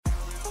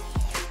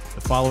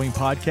The following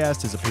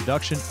podcast is a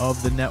production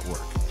of the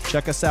network.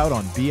 Check us out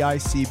on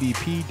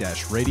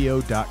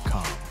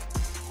bicbp-radio.com.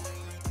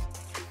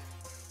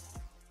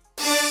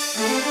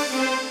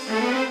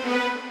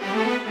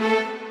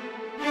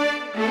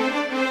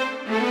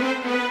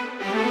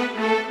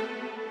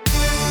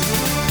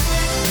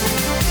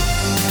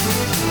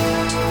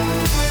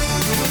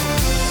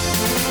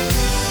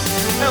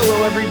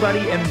 Hello, everybody,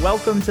 and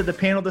welcome to the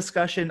panel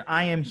discussion.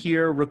 I am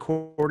here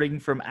recording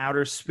from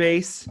outer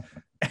space.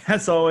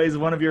 As always,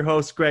 one of your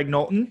hosts, Greg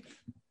Knowlton.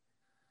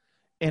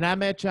 And I'm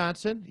Matt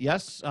Johnson.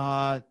 Yes,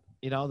 the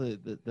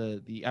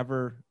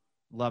ever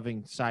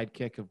loving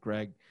sidekick of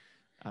Greg.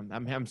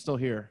 I'm still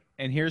here.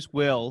 And here's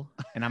Will,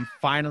 and I'm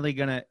finally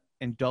gonna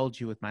indulge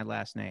you with my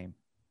last name.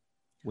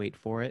 Wait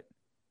for it.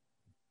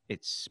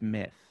 It's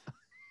Smith.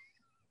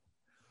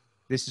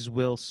 This is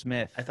Will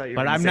Smith. I thought you were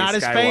but gonna I'm say not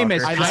as Skywalker.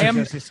 famous. I was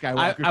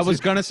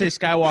Skywalker. gonna say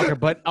Skywalker,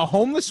 but a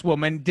homeless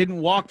woman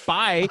didn't walk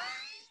by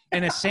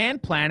in a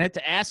sand planet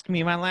to ask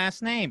me my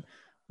last name.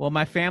 Well,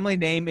 my family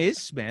name is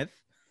Smith,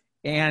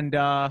 and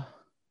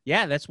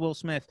yeah, that's Will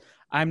Smith.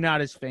 I'm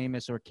not as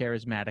famous or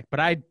charismatic, but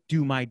I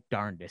do my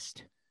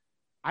darndest.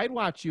 I'd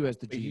watch you as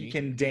the genie. You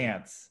can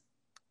dance.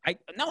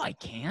 No, I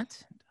can't.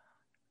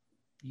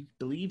 You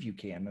believe you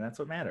can, and that's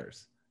what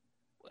matters.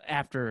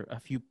 After a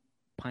few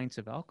pints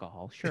of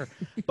alcohol, sure.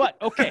 But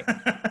okay.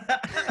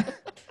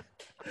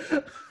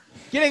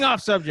 Getting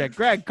off subject.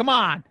 Greg, come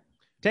on.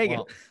 Take it.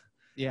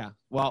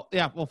 Well,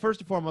 first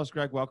and foremost,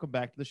 Greg, welcome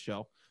back to the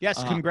show.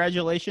 Yes,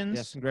 congratulations.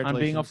 Yes, congratulations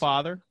on being a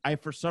father. I,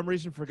 for some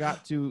reason,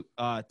 forgot to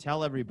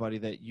tell everybody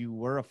that you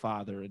were a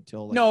father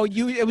until it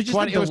was just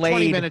 20, a delayed. it was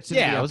 20 minutes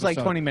into yeah, the it was like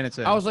episode. 20 minutes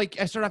in. I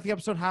started off the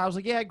episode high. I was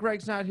like, yeah,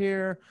 Greg's not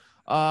here.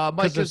 Mike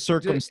Because of is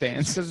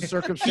circumstance. Because of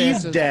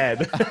circumstances. He's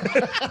dead.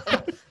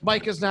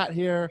 Mike is not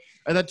here.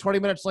 And then 20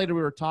 minutes later,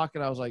 we were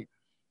talking. I was like,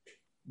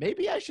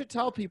 maybe I should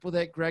tell people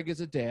that Greg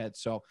is a dad.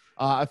 So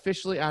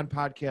officially on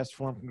podcast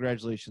form,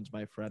 congratulations,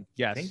 my friend.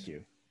 Yes. Thank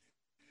you.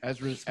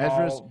 Ezra's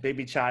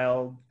baby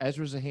child.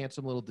 Ezra's a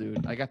handsome little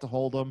dude. I got to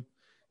hold him,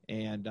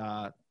 and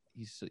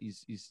he's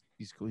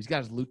cool. He's got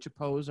his lucha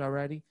pose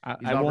already. I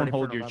He's all won't ready for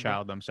hold your November.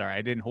 child. I'm sorry.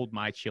 I didn't hold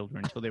my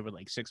children until they were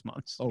like 6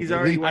 months. Oh, He's really?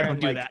 already I wearing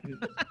don't do like, that.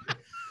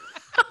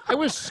 I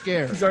was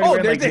scared. He's already Oh,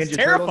 wearing like that's Ninja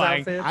Turtles terrifying.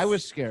 outfits. I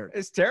was scared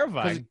It's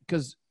terrifying.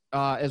 because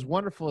as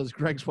wonderful as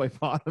Greg's wife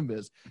Autumn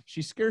is,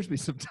 she scares me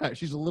sometimes.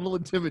 She's a little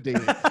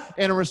intimidating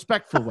in a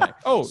respectful way.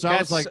 Oh, so I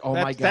was like, oh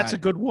my god, that's a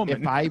good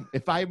woman.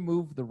 If I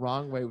move the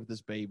wrong way with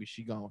this baby,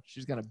 she's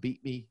gonna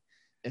beat me.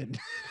 And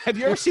Have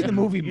you ever seen the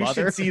movie You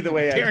Mother? should see the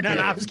way I Darren do it.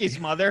 Aronofsky's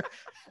mother.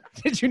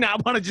 Did you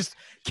not want to just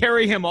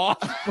carry him off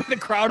with a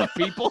crowd of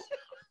people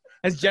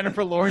as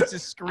Jennifer Lawrence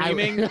is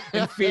screaming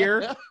in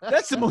fear?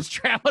 That's the most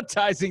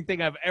traumatizing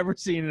thing I've ever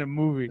seen in a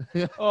movie.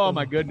 Oh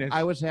my goodness.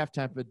 I was half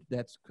tempted.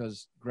 That's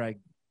because Greg,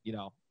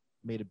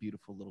 made a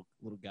beautiful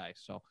little guy.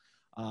 So,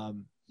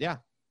 yeah,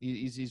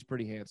 he's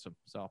pretty handsome.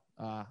 So,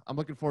 I'm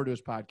looking forward to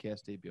his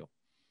podcast debut.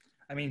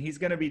 I mean, he's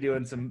going to be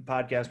doing some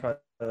podcasts probably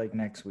like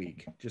next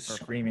week, just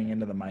screaming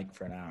into the mic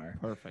for an hour.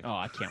 Perfect. Oh,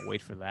 I can't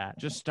wait for that.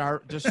 Just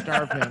starve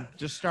him.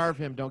 Just starve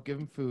him. Don't give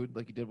him food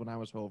like you did when I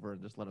was over,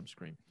 and just let him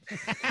scream.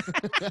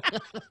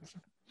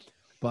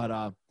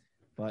 But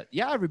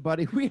yeah,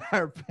 everybody, we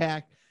are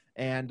back,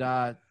 and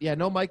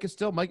Mike is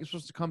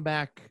supposed to come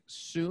back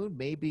soon,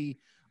 maybe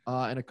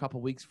in a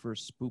couple weeks for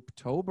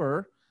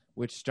Spooktober,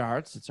 which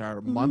starts. It's our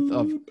month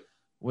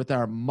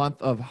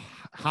of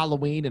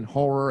Halloween and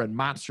horror and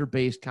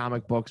monster-based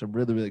comic books. I'm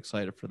really, really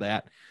excited for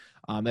that.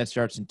 That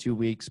starts in 2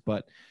 weeks,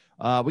 but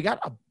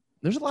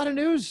there's a lot of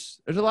news.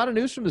 There's a lot of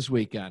news from this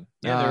weekend.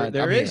 Yeah,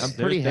 there is. I'm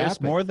pretty There's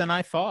happy. more than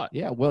I thought.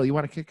 Yeah, Will, you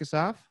want to kick us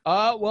off?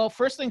 Well,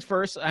 first things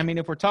first. I mean,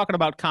 if we're talking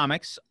about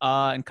comics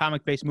and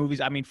comic-based movies,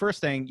 I mean,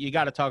 first thing, you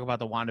got to talk about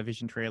the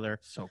WandaVision trailer.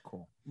 So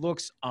cool.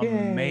 Looks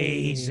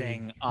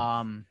amazing.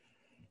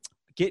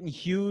 Getting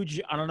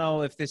huge. I don't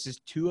know if this is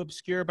too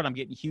obscure, but I'm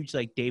getting huge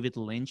like David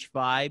Lynch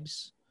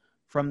vibes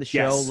from the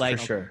show. Yes, like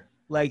for sure.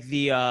 Like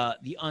the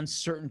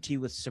uncertainty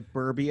with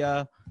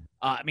suburbia.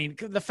 I mean,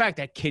 the fact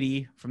that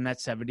Kitty from that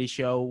 '70s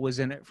show was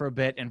in it for a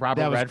bit, and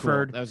Robert That was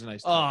Redford. cool. That was a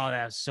nice. Oh,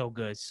 that was so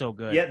good, so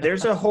good. Yeah,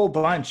 there's a whole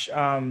bunch.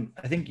 I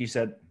think you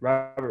said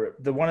Robert,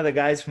 one of the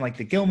guys from like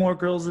the Gilmore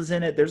Girls is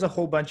in it. There's a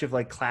whole bunch of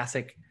like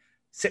classic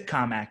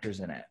sitcom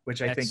actors in it,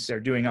 which I think they're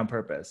doing on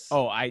purpose.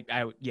 Oh,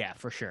 yeah,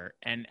 for sure.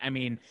 And I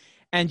mean,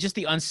 and just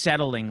the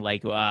unsettling,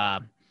 like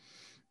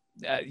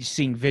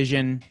seeing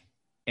Vision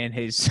in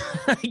his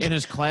in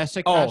his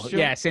classic. Oh costume.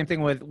 yeah, same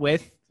thing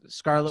with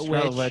Scarlet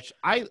Witch.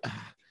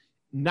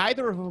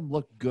 Neither of them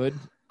look good.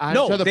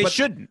 No, they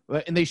shouldn't.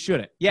 And they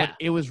shouldn't. Yeah. But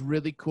it was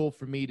really cool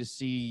for me to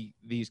see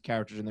these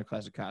characters in their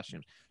classic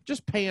costumes.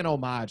 Just paying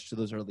homage to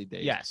those early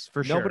days. Yes,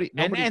 for sure. Nobody-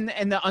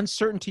 and the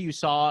uncertainty you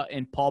saw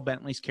in Paul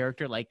Bentley's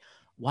character, like,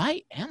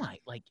 why am I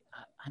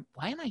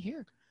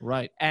here?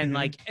 Right. And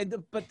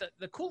but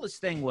the coolest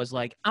thing was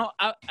like,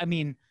 I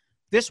mean,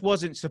 this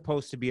wasn't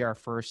supposed to be our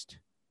first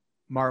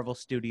Marvel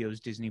Studios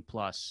Disney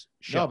Plus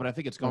show. No, but I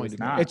think it's going to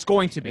be. not. It's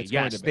going to be. It's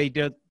going Yes, to be.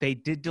 they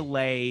did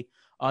delay.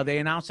 They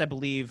announced, I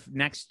believe,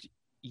 next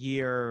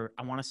year,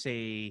 I want to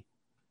say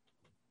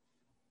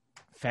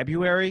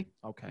February.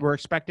 Okay. We're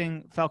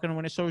expecting Falcon and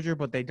Winter Soldier,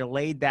 but they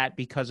delayed that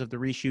because of the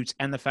reshoots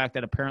and the fact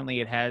that apparently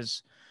it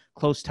has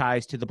close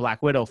ties to the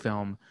Black Widow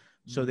film.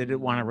 So they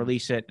didn't want to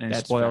release it and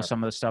That's spoil fair.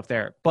 some of the stuff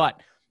there. But,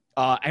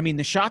 I mean,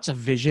 the shots of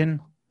Vision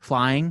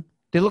flying,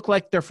 they look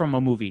like they're from a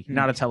movie,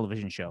 not a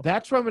television show.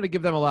 That's what I'm going to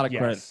give them a lot of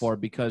credit Yes. for,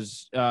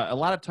 because a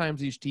lot of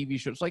times these TV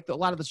shows, like a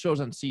lot of the shows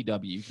on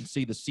CW, you can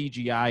see the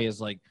CGI is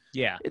like,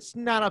 Yeah, it's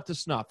not up to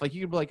snuff. Like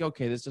you can be like,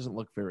 okay, this doesn't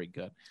look very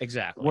good.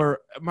 exactly. Where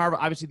Marvel,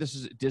 obviously,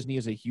 Disney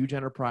is a huge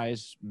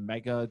enterprise,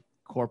 mega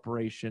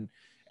corporation,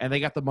 and they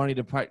got the money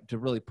to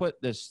really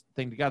put this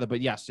thing together. But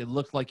yes, it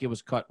looked like it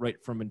was cut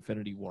right from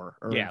Infinity War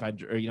or Yeah.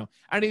 Avenger, or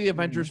any of the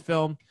Avengers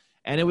film.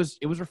 And it was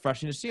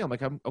refreshing to see. I'm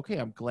like, I'm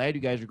glad you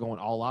guys are going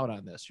all out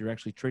on this. You're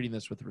actually treating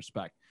this with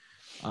respect.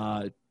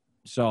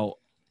 So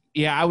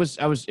yeah,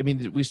 I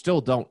mean, we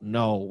still don't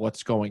know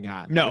what's going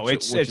on. No,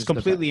 which it's is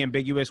completely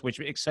ambiguous, which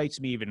excites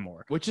me even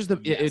more. which is the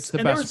Yes. it's the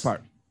And there best was-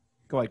 part.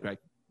 Go ahead, Greg.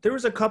 There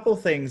was a couple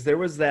things. There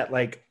was that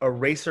like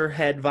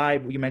Eraserhead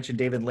vibe. You mentioned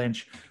David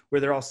Lynch, where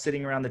they're all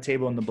sitting around the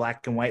table in the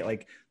black and white.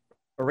 Like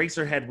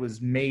Eraserhead was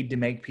made to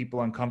make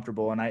people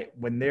uncomfortable. And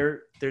when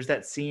there's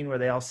that scene where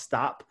they all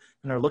stop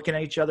and they're looking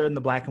at each other in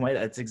the black and white,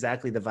 that's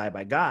exactly the vibe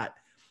I got.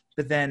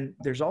 But then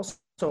there's also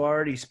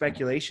already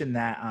speculation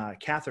that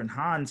Catherine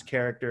Hahn's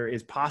character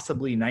is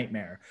possibly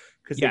Nightmare,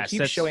 because Yes, they keep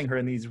that's- showing her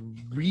in these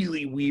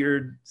really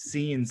weird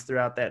scenes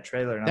throughout that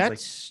trailer. And I was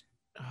That's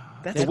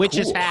That's The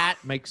witch's cool. hat,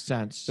 makes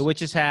sense. the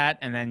witch's hat,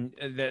 and then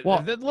the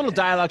little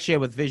dialogue she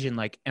had with Vision,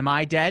 like, "Am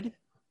I dead?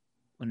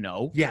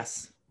 No. like,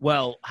 yes.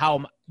 Well,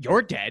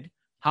 you're dead?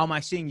 How am I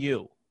seeing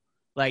you?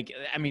 Like,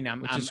 I mean,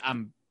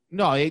 I'm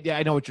No,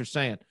 I know what you're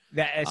saying.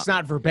 that it's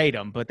not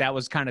verbatim, but that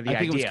was kind of the I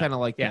think idea. it was kind of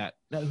like Yeah. that.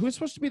 Now, who's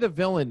supposed to be the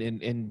villain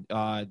in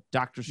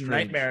Doctor Strange?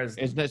 Nightmare is-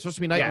 Isn't it supposed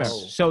to be Nightmare?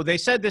 Yes. So they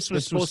said this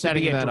was This was supposed to be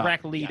setting a that up.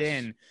 direct lead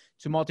Yes. in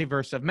to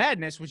Multiverse of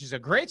Madness, which is a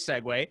great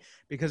segue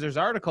because there's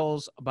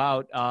articles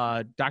about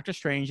Doctor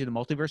Strange and the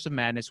Multiverse of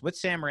Madness with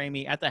Sam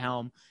Raimi at the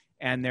helm,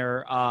 and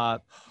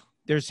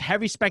there's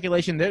heavy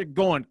speculation they're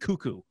going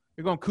cuckoo.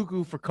 They're going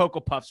cuckoo for Cocoa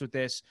Puffs with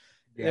this.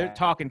 They're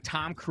talking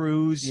Tom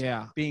Cruise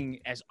Yeah. being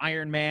as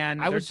Iron Man.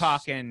 I They're was-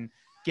 talking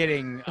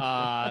getting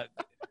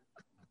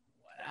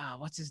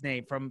what's his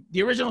name from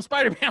the original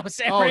Spider-Man with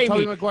Sam Raimi.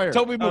 Tobey Maguire.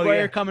 Tobey Oh,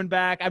 Maguire yeah. coming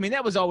back. I mean,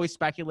 that was always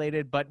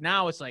speculated, but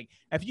now it's like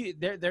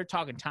they're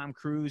talking Tom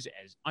Cruise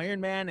as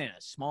Iron Man in a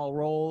small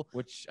role.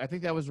 Which I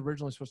think that was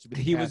originally supposed to be.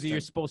 The He was casting.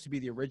 supposed to be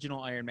the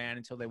original Iron Man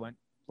until they went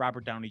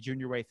Robert Downey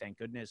Jr. way. Thank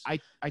goodness.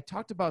 I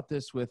talked about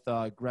this with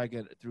Greg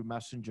through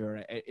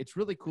Messenger. It's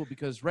really cool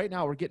because right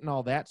now we're getting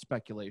all that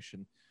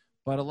speculation,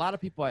 but a lot of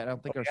people I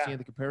don't think are seeing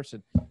the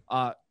comparison.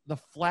 The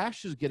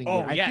Flash is getting. Oh,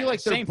 I yeah, feel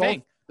like they're same both.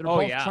 thing. They're Oh,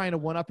 both yeah. trying to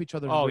one up each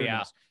other. Oh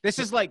yeah, this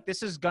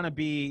is gonna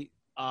be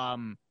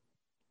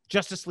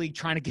Justice League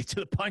trying to get to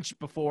the punch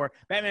before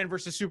Batman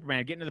versus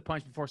Superman, getting to the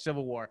punch before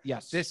Civil War.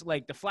 Yes. This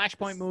like the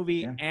Flashpoint movie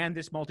Yeah. and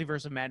this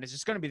Multiverse of Madness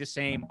is going to be the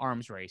same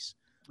arms race.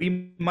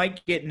 We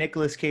might get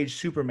Nicolas Cage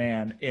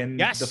Superman in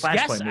Yes, the Flashpoint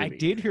yes, movie. I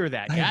did hear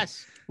that. Like-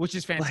 Yes, which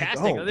is fantastic.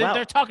 oh, they're, wow.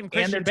 they're talking And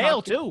Christian they're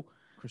Bale talking-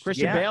 too.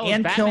 Christian Yeah, Bale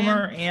and is Batman.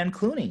 Kilmer and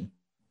Clooney.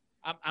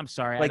 I'm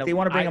sorry. Like they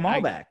want to bring them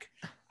all back.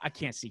 I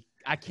can't see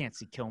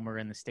Kilmer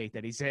in the state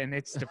that he's in.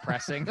 It's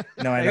depressing.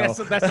 No, I know.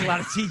 That's a lot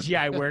of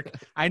CGI work.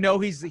 I know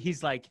he's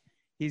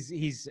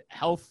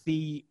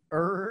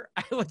healthier.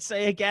 I would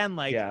say again,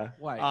 like Yeah.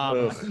 Why?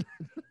 Ugh.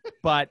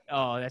 but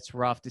that's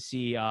rough to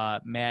see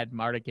Mad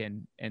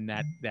Mardigan in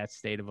that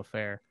state of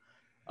affair.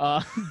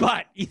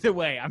 But either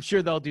way, I'm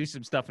sure they'll do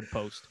some stuff in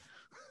post.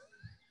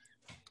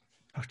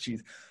 Oh,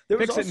 jeez. There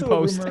was Fix it in also a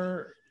post.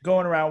 rumor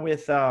going around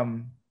with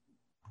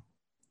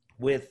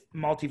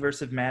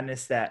Multiverse of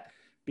Madness that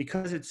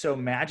because it's so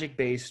magic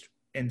based,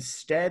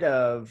 instead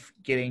of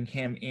getting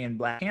him in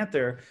Black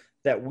Panther,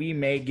 that we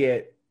may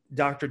get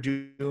Doctor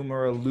Doom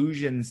or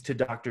allusions to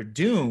Doctor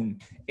Doom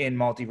in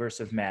Multiverse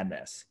of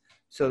Madness.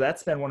 So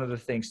that's been one of the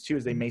things too,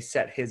 is they may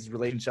set his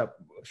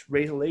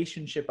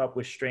relationship up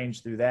with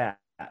Strange through that.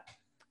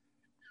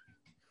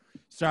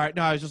 Sorry,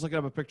 no, I was just looking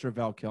up a picture of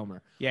Val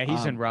Kilmer. Yeah,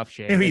 he's in rough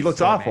shape. He It's looks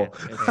so awful.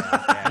 bad. It's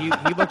bad,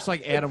 yeah. He looks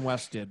like Adam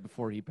West did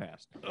before he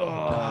passed. Oh,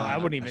 I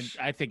wouldn't even.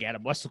 I think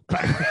Adam West.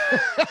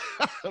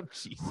 Oh,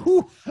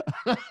 jeez.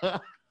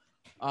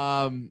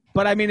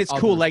 But I mean, it's I'll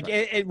cool. do Like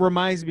respect. it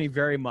reminds me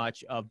very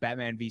much of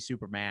Batman v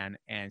Superman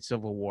and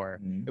Civil War.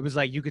 Mhm. It was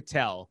like you could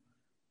tell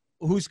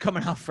who's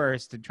coming out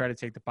first to try to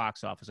take the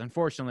box office.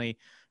 Unfortunately,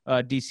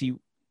 DC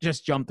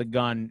just jumped the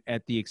gun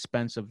at the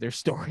expense of their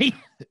story.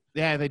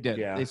 Yeah, they did.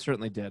 Yeah. They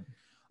certainly did.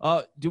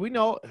 Do we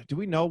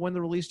know when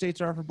the release dates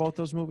are for both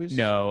those movies?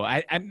 No,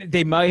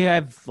 they might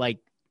have like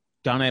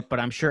done it, but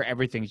I'm sure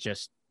everything's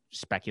just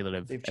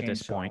speculative They've at this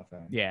changed point. some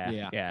of them.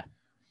 Yeah.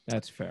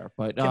 That's fair.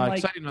 But Can,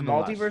 exciting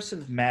nonetheless. Multiverse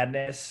of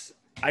Madness.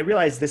 I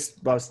realized this.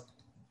 I was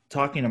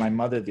talking to my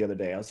mother the other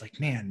day. I was like,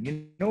 "Man,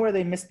 you know where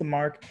they missed the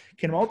mark?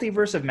 Can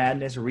Multiverse of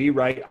Madness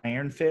rewrite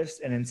Iron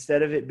Fist, and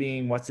instead of it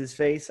being what's his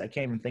face, I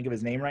can't even think of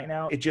his name right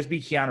now. It just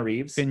be Keanu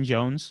Reeves." Finn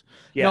Jones.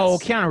 Yes. No,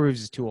 Keanu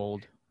Reeves is too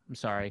old. I'm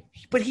sorry.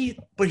 But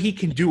he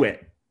can do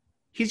it.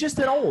 He's just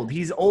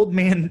he's old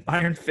man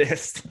Iron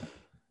Fist.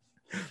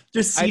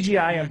 Just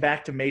CGI him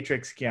back to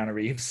Matrix Keanu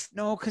Reeves.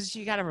 No, because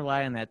you got to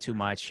rely on that too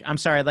much. I'm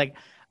sorry. Like,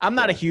 I'm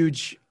not a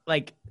huge,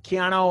 like,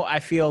 Keanu, I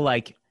feel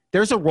like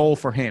there's a role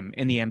for him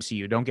in the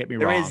MCU. Don't get me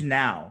wrong. There is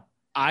now.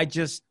 I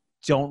just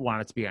don't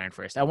want it to be Iron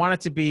Fist. I want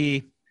it to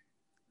be...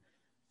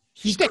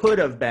 He Stick. could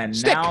have been.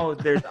 Stick. Now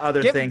there's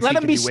other things let he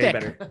him could be do way Stick.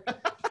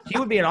 better. He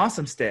would be an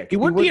awesome Stick. He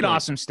would would be an be.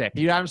 awesome Stick.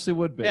 He honestly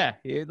would be. Yeah.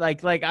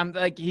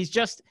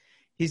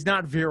 He's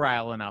not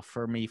virile enough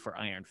for me for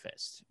Iron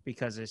Fist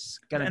because it's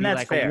going to be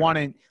like fair. a one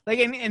in, like,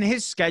 and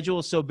his schedule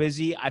is so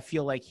busy. I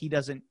feel like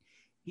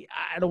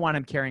I don't want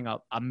him carrying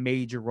a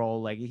major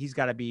role. Like, he's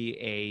got to be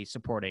a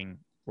supporting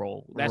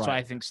role. That's why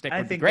I think Stick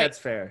would be great. That's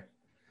fair.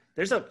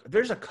 There's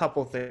a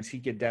couple things he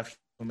could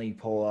definitely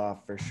pull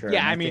off for sure.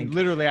 Yeah, And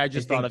literally, I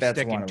just thought think of that's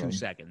Stick one in of 2 them.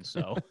 seconds.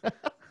 So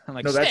I'm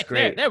like, No, that's Stick,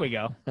 great. There we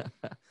go.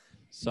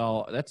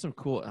 So that's some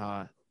cool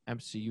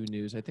MCU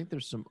news. I think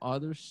there's some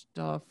other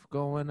stuff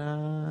going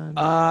on.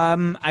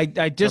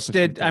 I just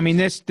did. I mean,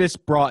 this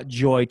brought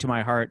joy to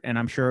my heart, and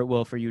I'm sure it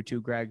will for you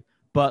too, Greg.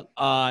 But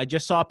I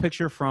just saw a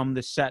picture from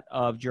the set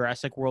of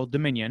Jurassic World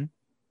Dominion,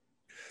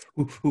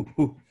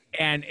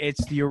 and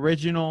it's the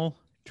original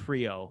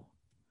trio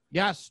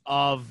Yes.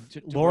 of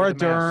To Laura wear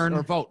the mask. Dern.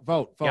 Or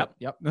vote.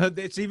 Yep.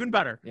 It's even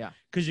better. Yeah.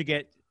 Because you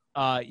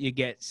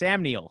get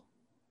Sam Neill,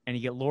 and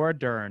you get Laura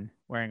Dern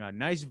wearing a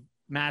nice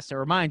mask that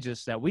reminds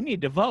us that we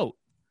need to vote.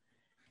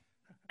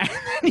 And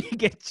then you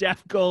get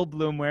Jeff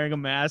Goldblum wearing a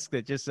mask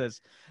that just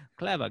says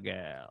 "Clever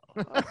girl."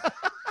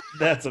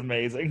 That's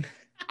amazing.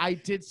 I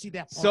did see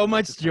that. So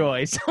much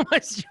joy. So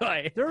much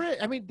joy. There is,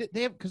 I mean,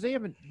 they have, because they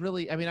haven't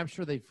really. I mean, I'm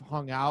sure they've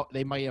hung out.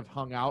 They might have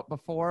hung out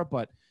before,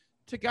 but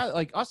together,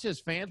 like us as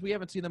fans, we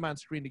haven't seen them on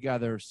screen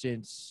together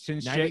since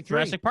 93.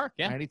 Jurassic Park.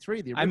 Yeah.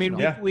 93. The I mean,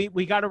 original.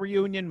 we got a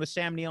reunion with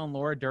Sam Neill and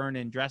Laura Dern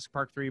in Jurassic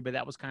Park 3, but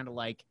that was kind of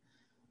like,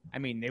 I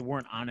mean, they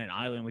weren't on an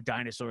island with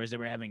dinosaurs. They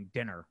were having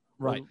dinner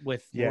Right.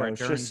 with Yeah, Laura it was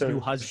Dern's just so new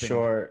husband.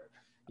 short.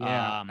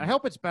 Yeah, I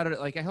hope it's better.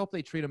 Like, I hope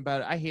they treat him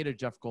better. I hated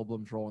Jeff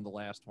Goldblum's role in the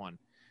last one.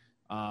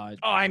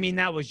 I mean,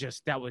 that was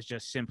just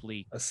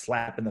simply, A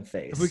slap in the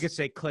face. if we could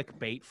say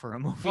clickbait for a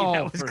movie, Oh,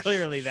 that was for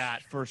clearly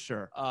that. for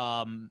sure.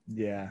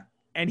 Yeah.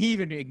 And he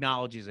even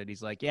acknowledges it.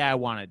 He's like, yeah, I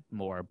wanted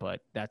more, but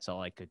that's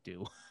all I could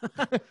do.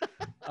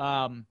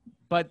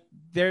 But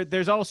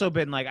there's also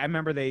been, like, I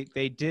remember they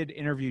did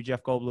interview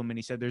Jeff Goldblum, and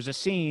he said there's a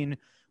scene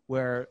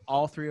where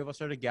all three of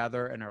us are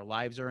together and our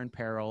lives are in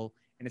peril,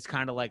 and it's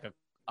kind of like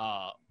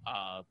a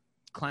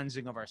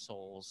cleansing of our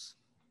souls,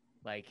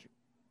 like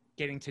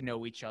getting to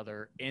know each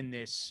other in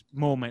this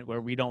moment where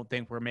we don't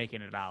think we're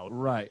making it out.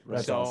 Right.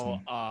 That's So,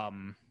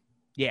 awesome.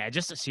 yeah,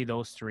 just to see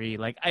those three,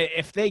 like,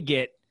 if they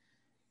get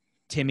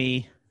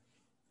Timmy,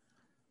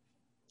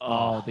 the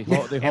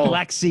and whole.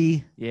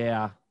 Lexi,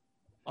 Yeah.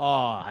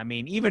 I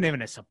mean, even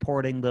in a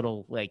supporting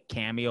little like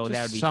cameo, Just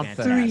that would be something.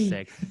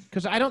 fantastic.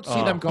 Because I don't see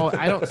Oh. them go.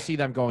 I don't see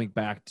them going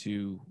back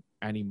to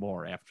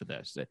anymore after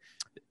this.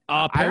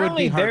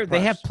 Apparently, hard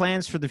they have pressed.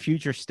 plans for the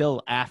future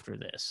still after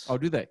this. Oh,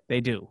 do they? They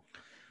do.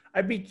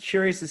 I'd be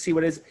curious to see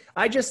what is.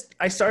 I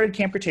started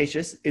Camp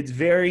Cretaceous. It's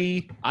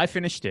very. I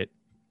finished it.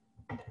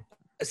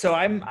 So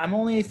I'm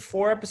only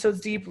 4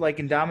 episodes deep. Like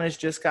Indominus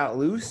just got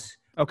loose.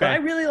 Okay. But I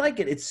really like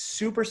it. It's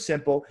super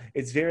simple.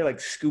 It's very like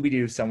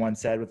Scooby-Doo, someone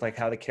said, with like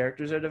how the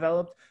characters are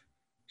developed.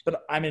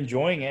 But I'm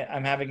enjoying it.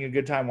 I'm having a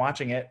good time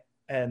watching it,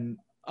 and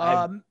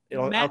I'll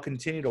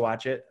continue to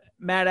watch it.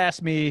 Matt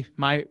asked me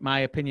my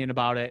opinion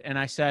about it, and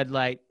I said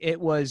like it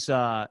was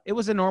a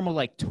normal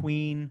like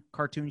tween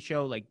cartoon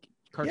show, like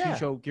cartoon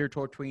show geared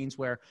toward tweens.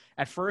 Where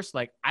at first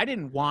like I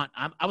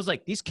was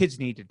like, these kids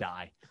need to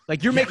die.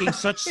 Like, you're making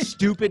such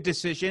stupid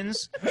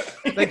decisions.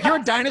 Like, you're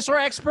a dinosaur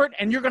expert,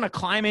 and you're gonna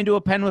climb into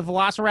a pen with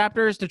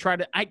velociraptors to try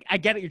to. I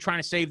get it. You're trying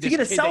to save To this get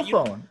a kid cell that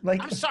phone.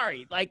 Like I'm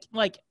sorry.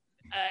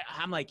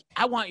 I'm like,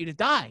 I want you to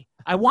die.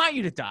 I want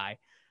you to die.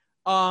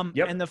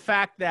 Yep. And the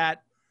fact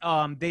that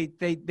they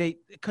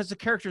because the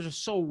characters are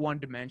so one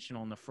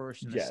dimensional in the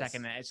first and the Yes.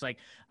 second. It's like,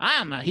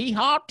 I'm a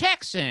hee-haw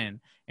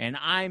Texan, and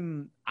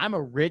I'm a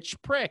rich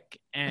prick,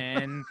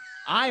 and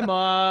I'm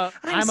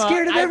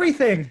scared of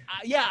everything.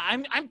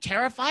 I'm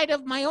terrified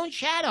of my own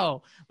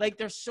shadow. Like,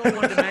 they're so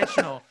one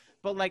dimensional.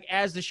 But like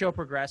as the show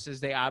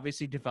progresses, they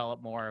obviously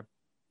develop more.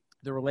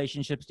 The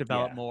relationships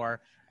develop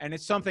more, and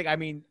it's something. I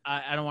mean,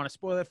 I don't want to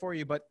spoil it for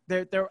you, but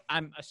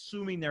I'm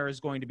assuming there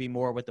is going to be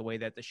more with the way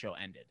that the show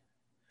ended.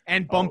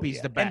 And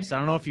Bumpy's the best. I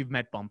don't know if you've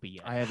met Bumpy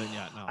yet. I haven't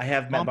yet. No. I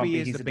have met Bumpy.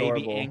 is He's the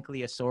baby adorable.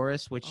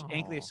 Ankylosaurus, which Oh.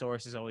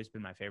 Ankylosaurus has always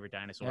been my favorite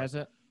dinosaur. Has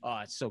it? Oh,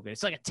 it's so good.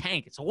 It's like a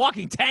tank. It's a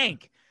walking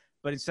tank,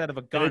 but instead of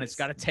a gun, it's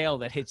got a tail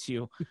that hits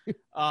you.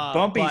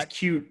 Bumpy's but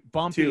cute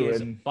Bumpy too,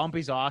 is and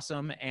Bumpy's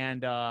awesome,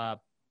 and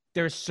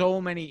there's so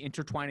many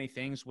intertwining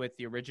things with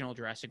the original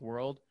Jurassic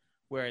World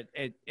where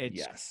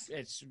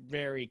it's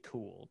very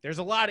cool. There's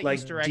a lot of like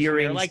Easter eggs. in there,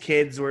 Deering's like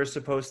kids were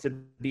supposed to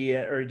be,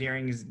 or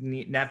Deering's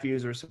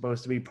nephews were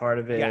supposed to be part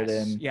of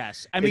it.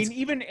 Yes. I mean,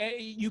 even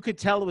you could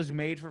tell it was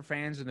made for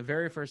fans in the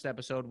very first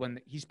episode when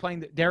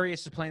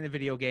Darius is playing the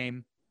video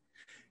game.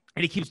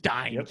 And he keeps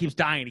dying. Yep. He keeps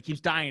dying. He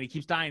keeps dying. He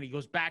keeps dying. He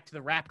goes back to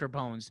the raptor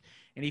bones,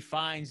 and he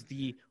finds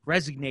the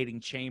resonating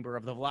chamber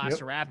of the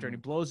Velociraptor, and he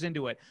blows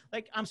into it.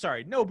 Like, I'm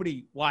sorry,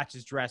 nobody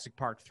watches Jurassic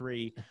Park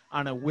 3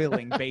 on a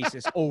willing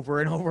basis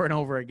over and over and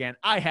over again.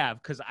 I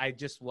have, because I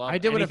just love. I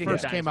did when it anything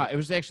first with came out. dinosaurs. It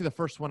was actually the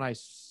first one I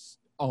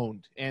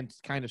owned and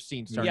kind of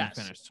seen start to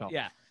finish. So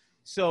Yeah.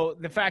 So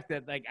the fact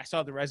that like I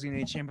saw the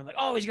resonating chamber, like,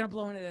 oh, he's gonna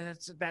blow into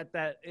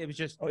that. It was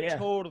just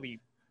totally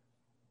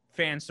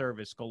fan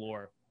service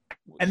galore.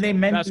 And they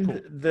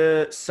mentioned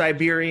the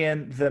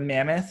Siberian, the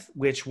mammoth,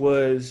 which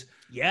was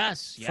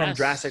from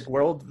Jurassic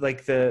World,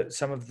 like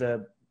some of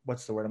the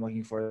what's the word I'm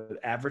looking for?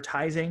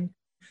 Advertising.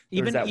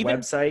 Even that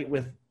website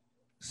with.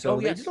 So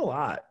they did a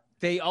lot.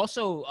 They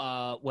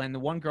also, when the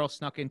one girl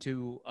snuck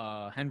into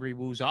Henry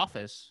Wu's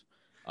office,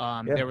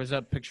 there was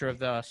a picture of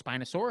the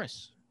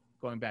Spinosaurus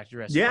going back to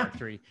Jurassic Park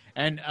 3,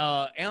 and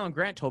Alan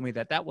Grant told me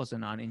that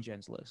wasn't on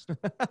InGen's list.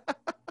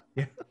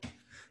 Yeah.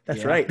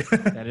 That's right.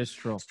 That is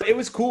true. So it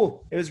was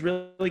cool. It was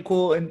really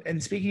cool.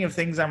 And speaking of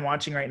things I'm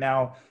watching right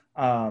now,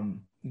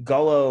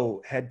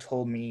 Gullo had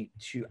told me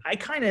I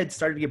kind of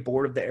started to get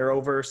bored of the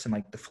Arrowverse and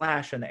like the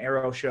Flash and the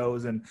Arrow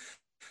shows, and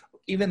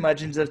even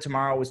Legends of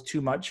Tomorrow was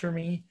too much for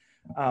me.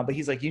 But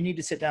he's like, you need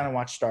to sit down and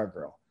watch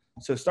Stargirl.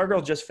 So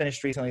Stargirl just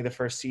finished recently the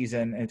first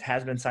season, and it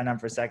has been signed on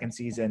for a second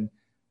season.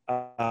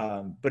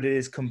 But it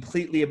is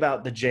completely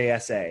about the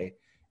JSA,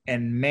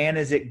 and man,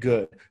 is it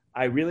good.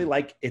 I really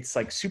like it's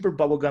like super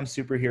bubblegum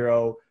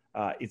superhero.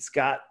 It's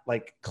got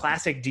like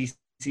classic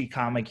DC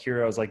comic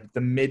heroes like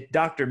the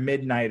Dr.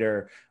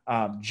 Midnighter,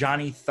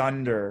 Johnny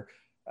Thunder,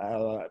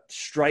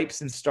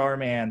 Stripes and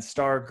Starman,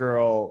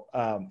 Stargirl,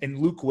 and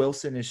Luke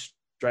Wilson is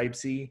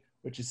Stripesy,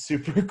 which is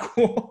super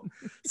cool.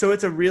 So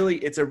it's a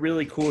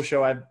really cool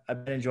show. I've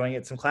been enjoying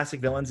it. Some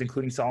classic villains,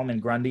 including Solomon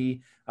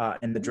Grundy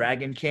and the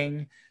Dragon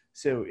King.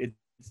 So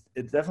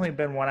it's definitely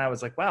been one I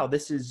was like, wow,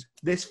 this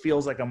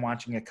feels like I'm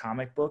watching a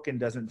comic book and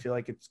doesn't feel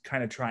like it's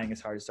kind of trying as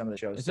hard as some of the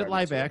shows. Is it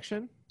live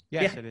action?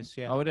 Yes, it is.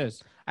 Yeah. Oh, it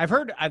is. I've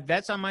heard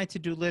that's on my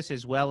to-do list,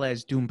 as well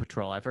as Doom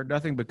Patrol. I've heard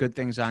nothing but good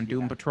things on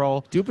Doom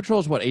Patrol. Doom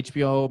Patrol is what,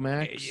 HBO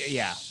Max?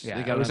 Yeah.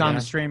 It was on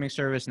the streaming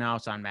service. Now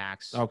it's on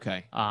Max.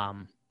 Okay.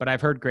 But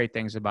I've heard great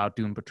things about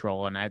Doom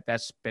Patrol, and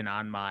that's been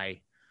on my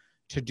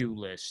to-do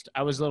list.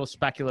 I was a little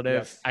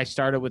speculative. Yes. I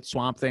started with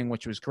Swamp Thing,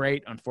 which was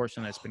great.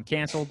 Unfortunately, it's been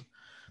canceled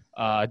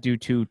due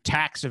to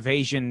tax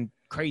evasion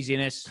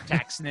craziness,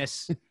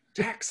 taxness.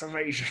 Tax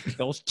evasion.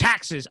 Those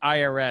taxes,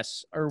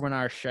 IRS. Erwin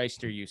R.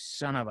 Shyster, you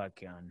son of a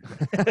gun.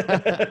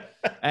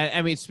 And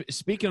I mean,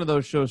 speaking of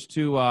those shows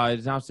too,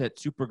 it's announced that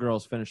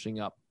Supergirl's finishing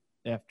up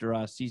after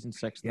season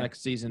 6.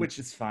 Next season, which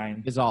is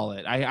fine, is all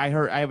it. I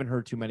haven't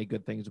heard too many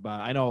good things about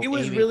it. I know it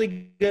was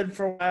really good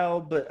for a while,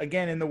 but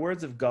again, in the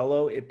words of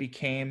Gullo, it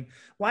became,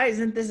 why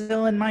isn't this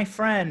villain my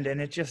friend? And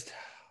it just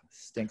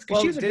stinks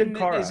because she's a good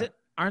Kara.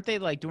 Aren't they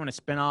like doing a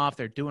spinoff?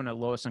 They're doing a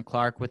Lois and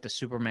Clark with the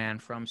Superman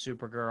from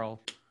Supergirl.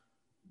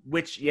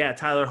 Which,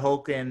 Tyler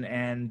Hoechlin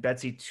and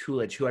Betsy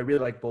Tulich, who I really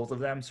like both of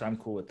them, so I'm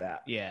cool with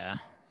that. Yeah.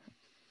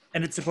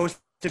 And it's supposed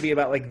to be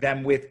about like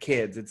them with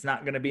kids. It's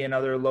not going to be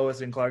another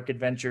Lois and Clark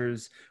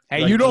adventures.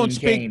 Hey, like you don't Dean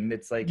speak. Cain.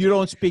 It's like you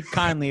don't speak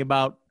unkindly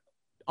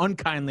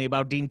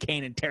about Dean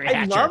Cain and Terry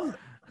Hatcher.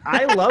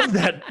 I love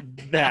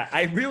that.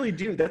 I really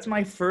do. That's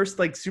my first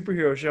like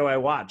superhero show I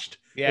watched.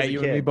 Yeah,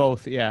 you and me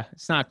both. Yeah,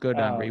 it's not good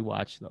on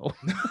rewatch though.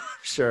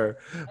 Sure,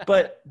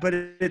 but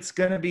it's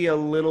gonna be a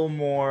little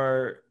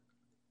more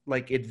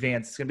like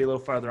advanced. It's gonna be a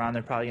little farther on.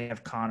 They're probably gonna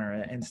have Connor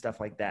and stuff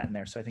like that in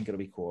there. So I think it'll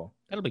be cool.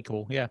 That'll be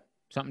cool. Yeah,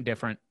 something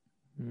different.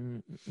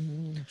 I'm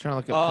trying to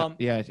look at.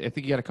 I think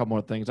you got a couple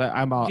more things.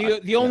 I'm out.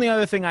 The only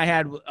other thing I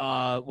had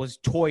was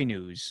toy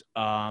news.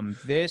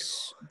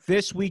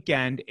 This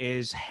weekend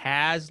is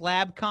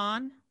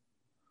HasLabCon,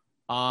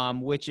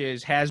 which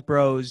is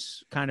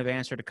Hasbro's kind of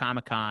answer to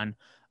Comic-Con.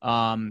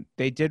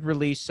 They did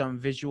release some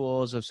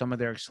visuals of some of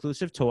their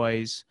exclusive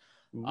toys,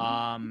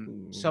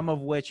 some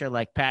of which are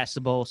like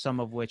passable, some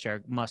of which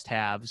are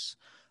must-haves.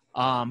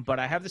 But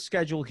I have the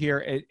schedule here.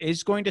 It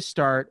is going to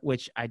start,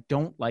 which I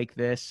don't like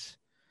this.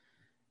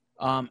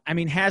 I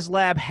mean,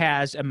 HasLab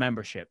has a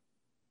membership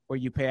where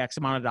you pay X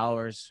amount of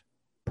dollars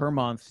per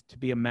month to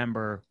be a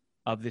member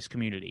of this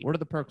community. What are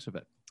the perks of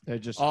it? They're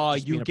just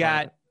you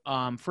get,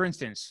 for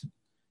instance,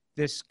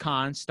 this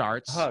con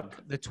starts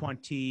the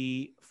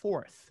 24th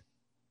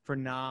for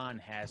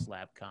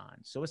non-HasLab con.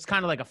 So it's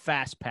kind of like a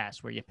fast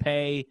pass where you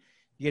pay,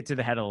 you get to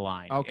the head of the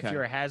line. Okay. If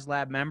you're a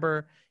HasLab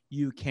member,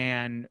 you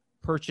can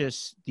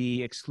purchase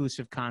the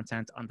exclusive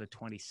content on the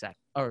 22nd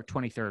or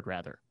 23rd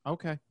rather.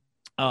 Okay.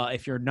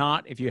 If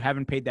you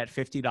haven't paid that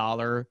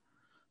 $50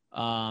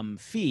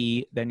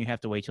 fee, then you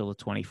have to wait till the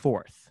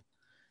 24th,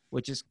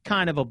 which is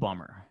kind of a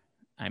bummer.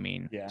 I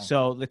mean,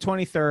 So the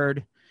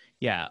 23rd,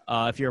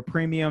 if you're a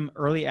premium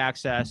early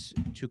access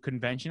to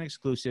convention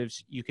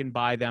exclusives, you can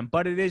buy them,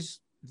 but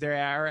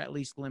they are at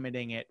least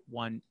limiting it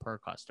one per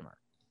customer.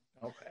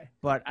 Okay.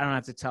 But I don't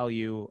have to tell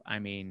you, I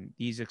mean,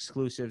 these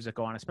exclusives that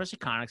go on, especially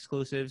con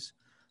exclusives,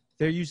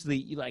 they're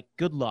usually like,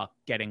 good luck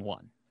getting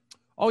one.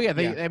 Oh yeah,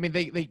 Yeah. I mean,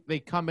 they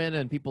come in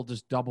and people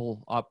just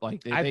double up,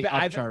 like they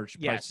upcharge prices.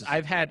 Yes,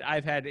 I've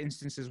had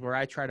instances where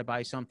I try to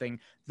buy something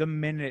the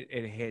minute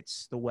it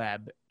hits the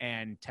web,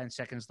 and 10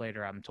 seconds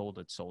later I'm told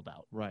it's sold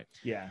out. Right.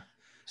 Yeah.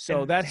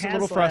 So And that's a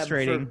little HasLab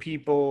frustrating. for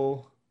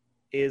people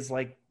is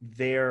like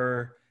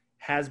their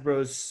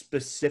Hasbro's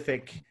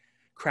specific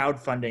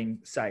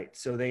crowdfunding site.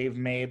 So they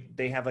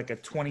have like a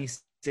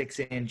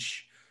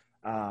 26-inch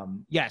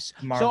Yes.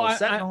 Marvel so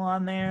Sentinel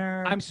on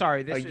there. I'm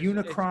sorry. a This is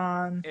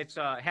Unicron. It's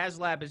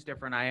HasLab is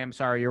different. I am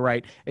sorry. You're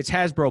right. It's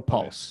Hasbro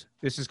Pulse.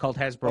 This is called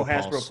Hasbro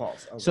Pulse. Hasbro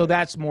Pulse. Okay. So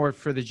that's more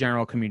for the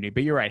general community.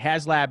 But you're right.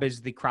 HasLab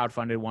is the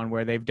crowdfunded one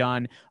where they've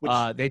done.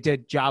 They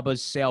did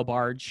Jabba's sail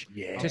barge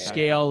to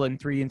scale in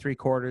 3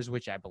 3/4,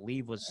 which I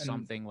believe was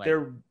something like.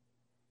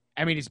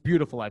 I mean, it's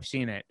beautiful. I've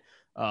seen it.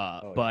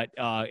 But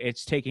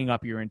it's taking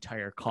up your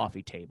entire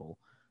coffee table.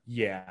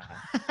 Yeah.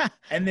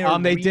 And they're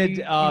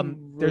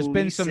there's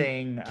been some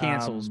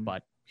cancels,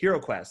 but Hero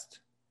Quest.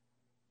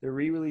 They're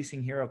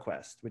re-releasing Hero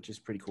Quest, which is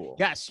pretty cool.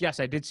 Yes,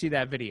 I did see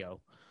that video,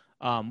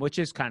 which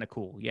is kind of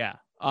cool. Yeah.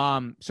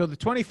 So the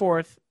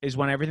 24th is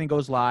when everything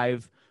goes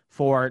live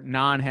for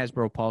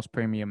non-Hasbro Pulse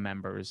Premium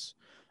members,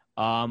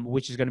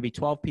 which is going to be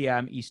 12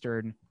 p.m.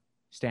 Eastern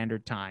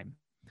Standard Time.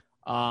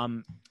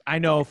 I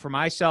know for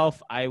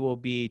myself, I will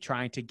be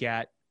trying to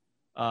get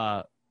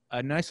a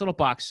nice little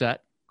box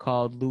set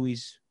called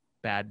Louis'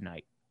 Bad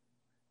Night,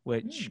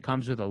 which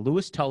comes with a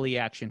Louis Tully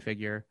action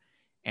figure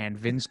and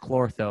Vince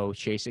Clortho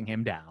chasing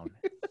him down.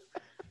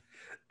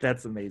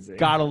 That's amazing.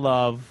 Gotta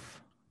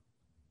love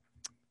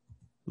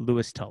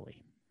Louis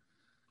Tully.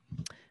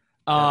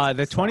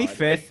 The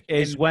 25th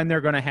is when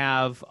they're going to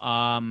have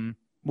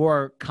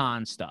more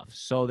con stuff.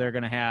 So they're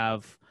going to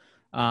have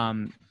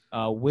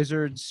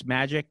Wizards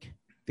Magic,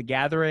 The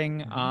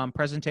Gathering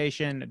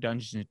presentation,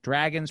 Dungeons and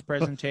Dragons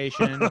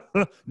presentation.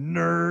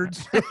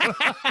 Nerds.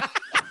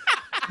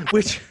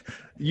 Which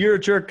you're a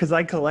jerk because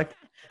I collect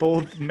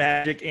both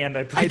Magic and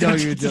I know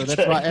you do.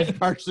 That's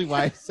partially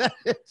why I said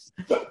it.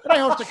 But I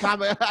host a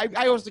comic.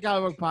 I host a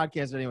comic book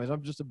podcast, anyways.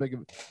 I'm just a big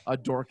a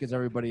dork as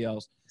everybody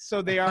else.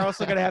 So they are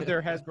also going to have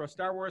their Hasbro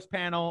Star Wars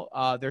panel,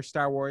 their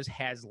Star Wars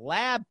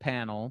HasLab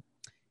panel,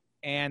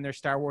 and their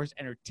Star Wars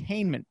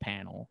Entertainment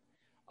panel.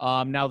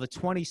 Now the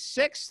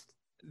 26th,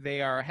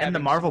 they are having and the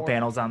Marvel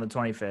panels on the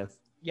 25th.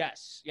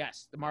 Yes,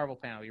 the Marvel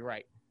panel. You're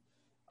right.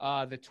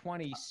 The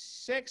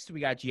 26th, we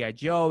got G.I.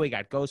 Joe, we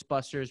got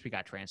Ghostbusters, we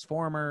got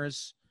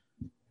Transformers,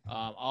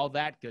 all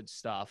that good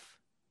stuff.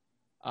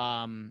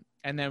 And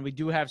then we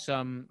do have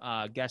some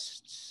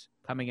guests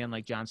coming in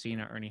like John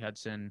Cena, Ernie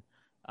Hudson,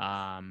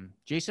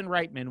 Jason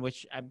Reitman,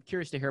 which I'm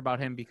curious to hear about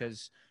him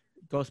because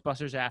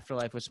Ghostbusters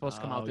Afterlife was supposed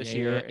to come out this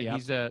year. Yeah.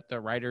 He's the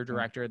writer,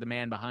 director, the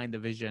man behind the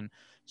vision.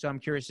 So I'm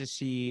curious to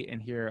see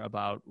and hear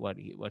about what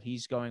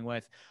he's going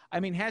with. I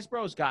mean,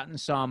 Hasbro's gotten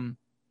some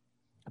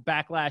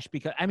backlash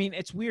because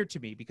it's weird to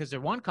me because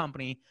they're one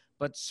company,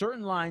 but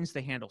certain lines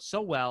they handle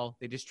so well,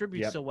 they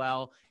distribute so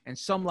well, and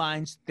some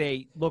lines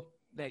they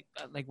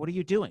like what are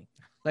you doing?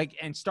 Like,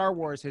 and Star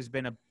Wars has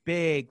been a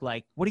big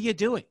like, what are you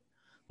doing?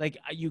 Like,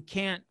 you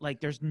can't,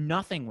 like, there's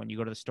nothing when you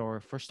go to the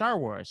store for Star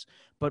Wars,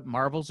 but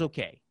Marvel's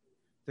okay.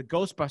 The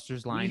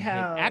Ghostbusters line hit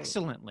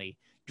excellently.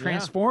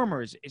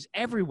 Transformers is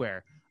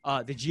everywhere.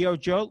 The G.I.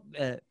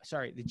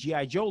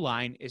 Joe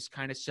line is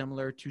kind of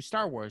similar to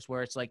Star Wars,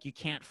 where it's like you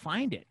can't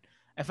find it.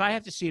 If I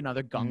have to see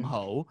another Gung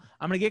Ho,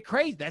 I'm gonna get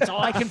crazy. That's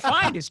all I can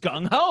find is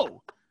Gung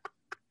Ho.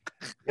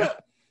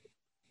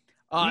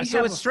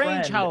 So it's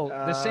strange how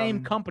the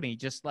same company,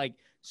 just like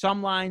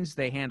some lines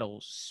they handle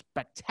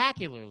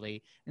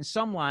spectacularly, and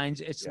some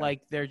lines it's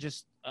like they're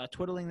just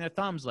twiddling their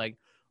thumbs, like,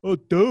 oh,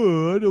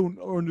 duh, I don't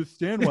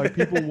understand why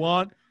people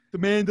want the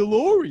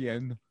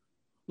Mandalorian.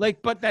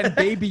 Like, but then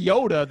Baby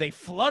Yoda, they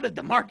flooded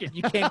the market.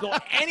 You can't go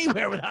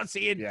anywhere without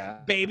seeing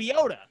Baby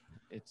Yoda.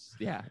 It's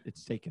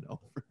taken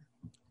over.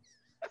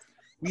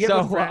 We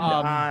have a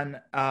friend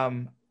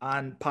on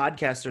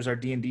Podcasters, our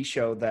D&D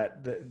show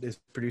that is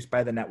produced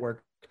by the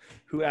network,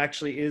 who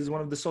actually is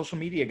one of the social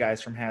media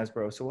guys from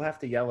Hasbro. So we'll have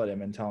to yell at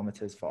him and tell him it's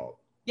his fault.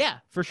 Yeah,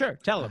 for sure.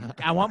 Tell him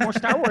I want more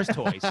Star Wars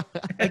toys,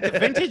 like the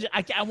vintage.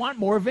 I want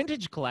more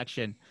vintage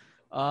collection.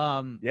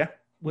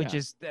 Which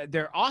is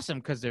they're awesome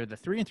because they're the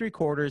 3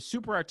 3/4,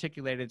 super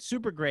articulated,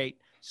 super great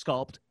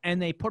sculpt,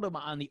 and they put them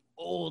on the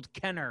old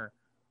Kenner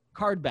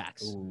card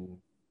backs. Ooh.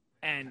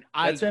 And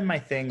that's been my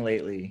thing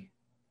lately.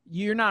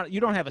 You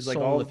don't have a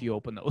soul if you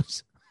open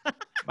those.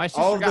 My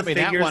sister got me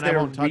that one. I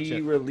won't touch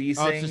it.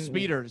 Oh, it's a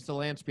speeder. It's a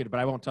land speeder, but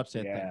I won't touch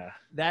that thing.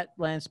 That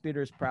land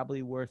speeder is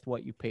probably worth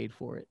what you paid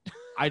for it.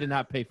 I did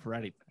not pay for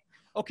anything.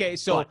 Okay,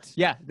 so it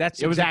was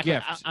exactly. A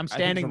gift. I'm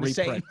standing the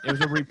same. It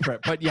was a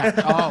reprint, but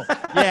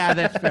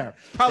that's fair.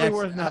 Probably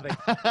worth nothing.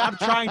 I'm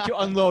trying to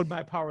unload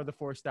my Power of the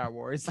Force Star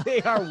Wars.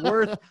 They are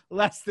worth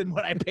less than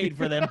what I paid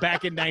for them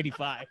back in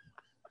 '95.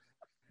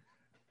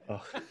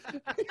 Oh.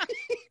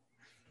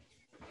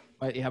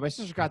 But my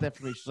sister got that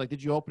for me. She's like,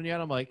 "Did you open it yet?"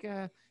 I'm like,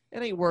 it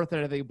ain't worth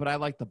anything, but I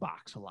like the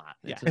box a lot.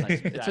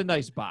 It's a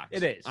nice box.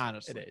 It is.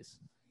 Honestly. It is.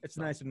 It's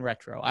nice and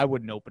retro. I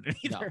wouldn't open it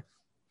either.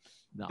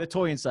 No. The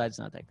toy inside's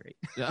not that great.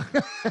 Yeah.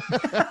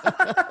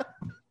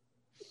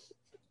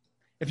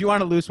 If you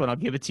want a loose one, I'll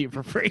give it to you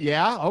for free.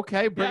 Yeah,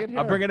 okay, bring Yeah, it here.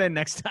 I'll bring it in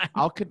next time.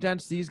 I'll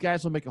condense these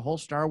guys. We'll make a whole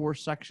Star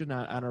Wars section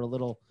on our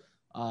little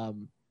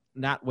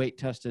not weight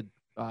tested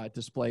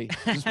display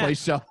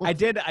show. I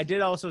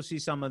did also see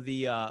some of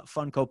the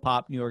Funko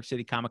Pop New York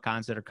City Comic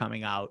Cons that are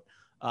coming out.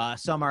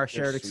 Some are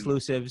shared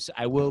exclusives.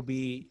 I will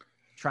be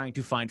trying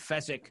to find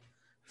Fezzik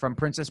from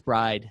Princess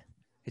Bride.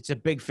 It's a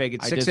big fig.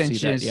 It's 6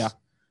 inches. Yeah.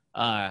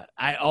 I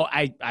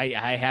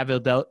have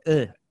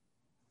the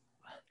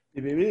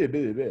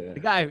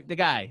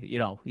guy, you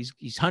know,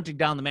 he's hunting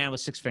down the man with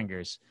 6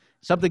 fingers.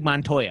 Something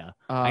Montoya.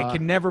 I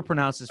can never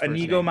pronounce his first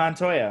Inigo name.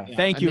 Montoya. Yeah,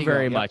 Thank you Inigo,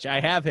 very yep. much.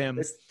 I have him.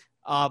 It's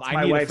I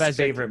my need a wife's Fezzik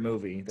favorite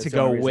movie. That's to the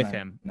go only reason with I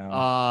him.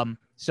 know.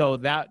 So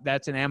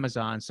that's an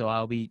Amazon. So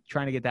I'll be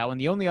trying to get that one.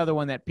 The only other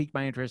one that piqued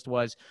my interest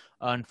was,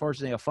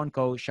 unfortunately, a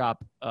Funko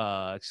Shop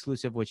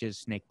exclusive, which is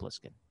Snake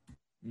Plissken.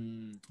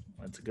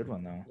 That's a good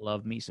one, though.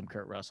 Love me some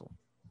Kurt Russell.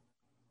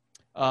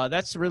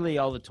 That's really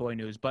all the toy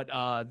news, but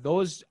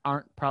those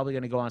aren't probably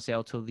going to go on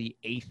sale till the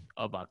 8th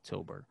of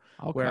October.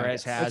 Okay.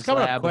 Whereas It's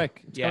coming up HasLab,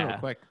 quick. It's coming yeah, up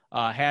quick.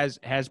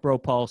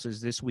 Hasbro Pulse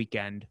is this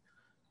weekend,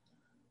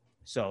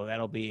 so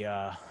that'll be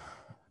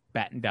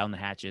batten down the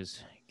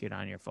hatches. Get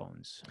on your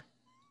phones,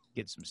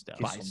 get some stuff,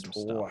 buy some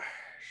stuff.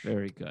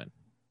 Very good.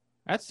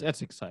 That's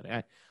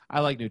exciting. I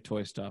like new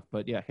toy stuff,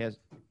 but yeah,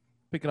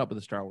 pick it up with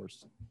the Star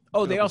Wars.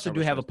 Oh, Pick it they up with also Star do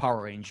Wars have a toys.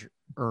 Power Ranger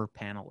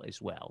panel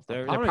as well.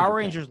 The Power Power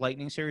Ranger Rangers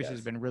Lightning series has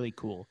Yes. been really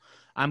cool.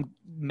 I'm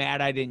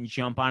mad I didn't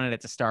jump on it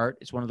at the start.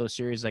 It's one of those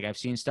series, like I've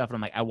seen stuff and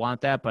I'm like, I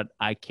want that, but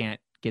I can't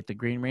get the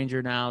Green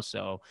Ranger now.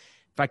 So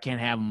if I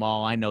can't have them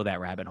all, I know that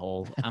rabbit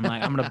hole. I'm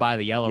like, I'm going to buy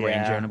the Yellow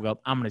Ranger, and I'm going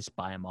to just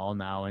buy them all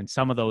now. And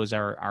some of those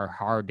are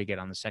hard to get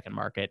on the second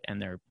market,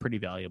 and they're pretty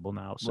valuable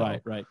now. So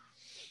Right.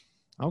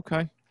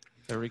 Okay.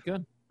 Very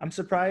good. I'm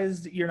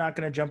surprised you're not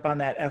going to jump on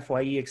that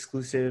FYE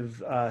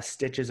exclusive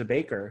Stitch as a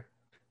Baker.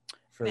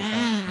 For the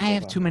I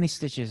have too many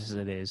Stitches as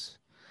it is.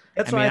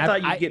 That's I why mean, I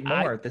thought you'd get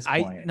more at this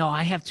point. No,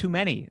 I have too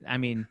many. I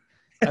mean,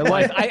 my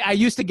wife. I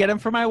used to get them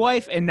for my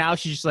wife, and now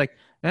she's just like,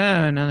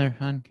 another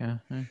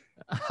Funko.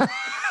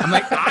 I'm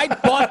like, I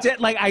bought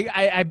it. Like,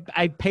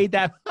 I paid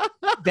that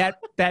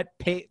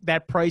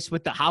price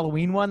with the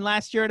Halloween one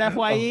last year at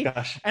FYE, Oh,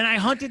 gosh. and I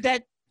hunted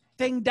that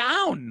thing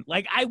down.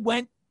 Like, I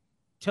went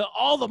to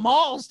all the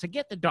malls to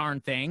get the darn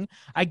thing.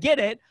 I get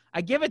it. I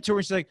give it to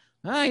her. She's like,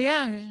 oh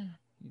yeah,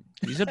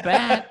 he's a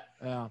bat.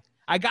 Yeah.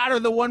 I got her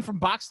the one from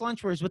Box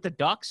Lunch where he's with the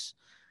ducks,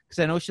 because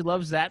I know she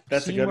loves that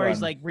That's a scene good where he's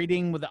one. like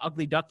reading with the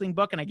Ugly Duckling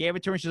book, and I gave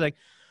it to her, and she's like,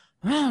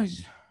 "Oh,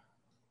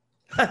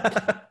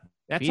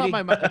 That's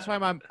how that's why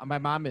my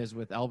mom is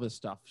with Elvis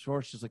stuff.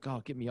 Sure, she's like,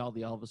 oh, get me all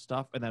the Elvis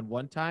stuff. And then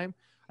one time,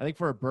 I think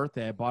for her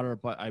birthday, I bought her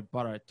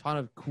a ton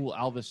of cool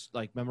Elvis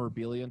like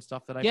memorabilia and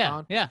stuff that I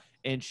found. yeah,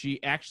 And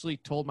she actually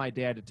told my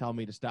dad to tell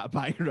me to stop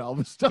buying her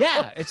Elvis stuff.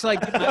 yeah." It's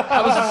like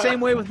I was the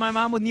same way with my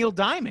mom with Neil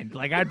Diamond.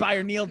 Like, I'd buy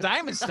her Neil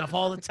Diamond stuff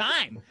all the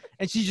time,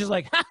 and she's just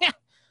like,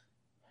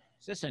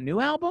 "Is this a new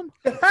album?"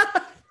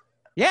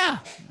 Yeah,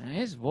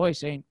 his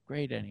voice ain't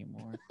great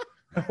anymore.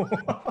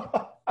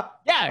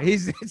 Yeah,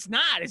 it's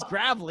not. It's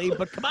gravelly,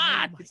 but come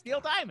on, it's Neil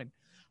Diamond.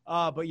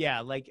 But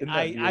yeah, like Isn't that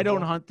I don't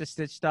beautiful? hunt the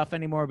Stitch stuff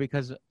anymore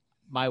because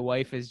my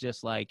wife is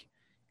just like,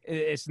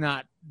 it's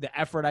not the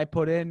effort I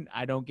put in.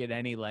 I don't get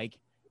any like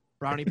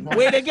Brownie points.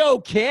 way to go,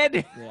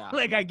 kid. Yeah.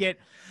 Like I get,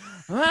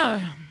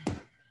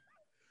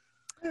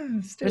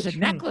 there's a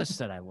necklace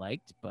that I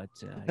liked, but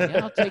yeah,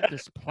 I'll take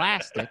this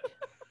plastic.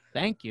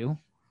 Thank you.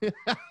 You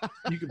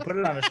can put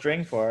it on a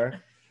string for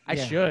her. I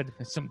Yeah. should.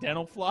 Some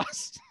dental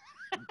floss.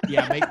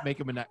 Yeah, make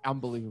him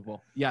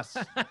unbelievable. Yes,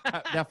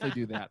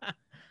 definitely do that.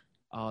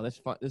 Oh, that's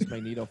fun. This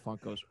Magneto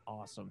Funko's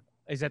awesome.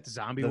 Is that the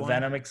zombie The one?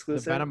 Venom The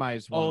exclusive.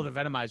 Venomized one. Oh, the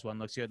Venomized one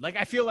looks good. Like,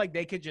 I feel like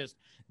they could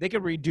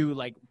redo,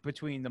 like,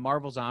 between the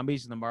Marvel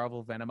Zombies and the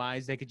Marvel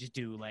Venomized, they could just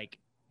do like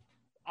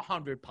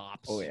 100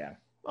 pops. Oh yeah,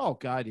 Oh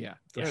God, yeah,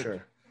 for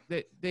sure.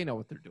 They know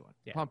what they're doing.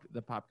 Yeah.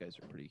 The pop guys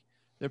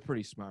they're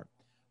pretty smart.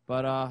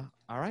 But all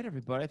right,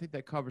 everybody, I think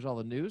that covers all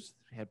the news.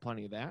 We had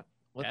plenty of that.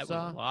 That was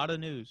a lot of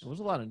news. It was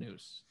a lot of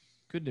news.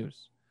 Good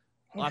news.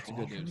 Lots of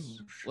good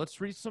news. Let's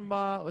read some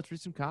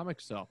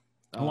comics though.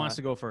 Who wants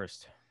to go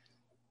first?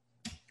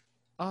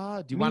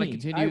 Do you want to Me.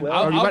 continue? I will.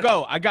 I'll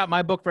go. I got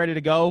my book ready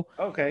to go.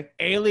 Okay.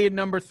 Alien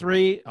number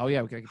 3. Oh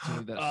yeah, we gotta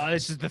continue this.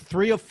 This is the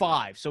 3 of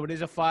 5. So it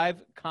is a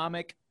 5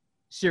 comic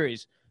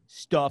series.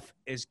 Stuff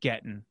is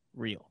getting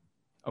real.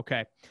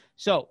 Okay.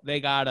 So they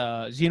got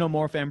a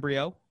xenomorph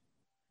embryo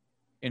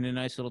in a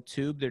nice little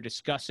tube. They're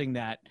discussing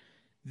that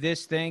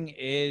this thing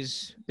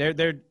is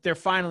they're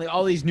finally,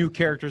 all these new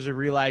characters are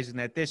realizing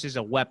that this is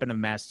a weapon of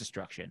mass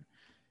destruction.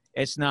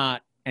 It's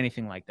not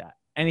anything like that.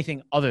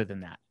 Anything other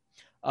than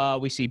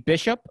that. We see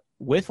Bishop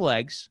with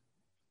legs,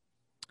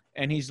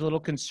 and he's a little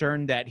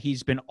concerned that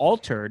he's been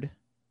altered,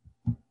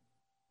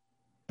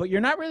 but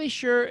you're not really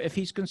sure if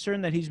he's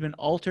concerned that he's been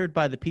altered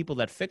by the people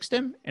that fixed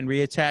him and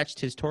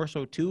reattached his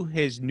torso to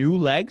his new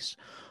legs,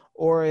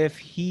 or if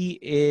he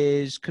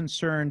is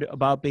concerned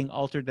about being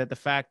altered, that the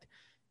fact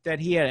that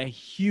he had a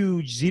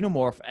huge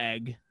xenomorph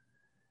egg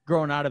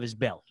growing out of his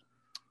belly.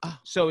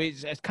 So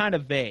it's kind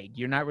of vague.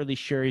 You're not really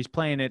sure. He's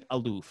playing it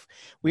aloof.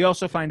 We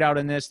also find out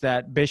in this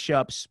that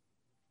Bishop's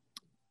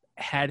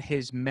had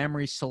his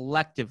memory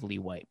selectively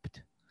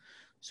wiped.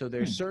 So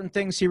there's certain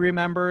things he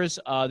remembers.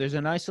 There's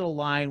a nice little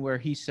line where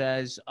he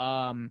says,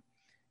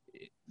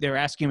 they're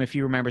asking him if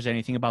he remembers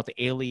anything about the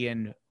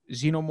alien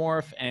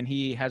xenomorph, and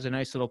he has a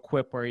nice little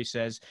quip where he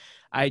says,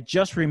 I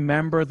just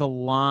remember the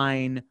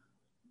line,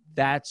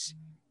 that's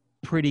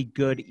pretty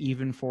good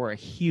even for a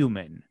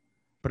human,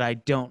 but I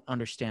don't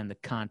understand the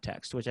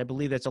context, which I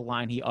believe that's a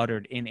line he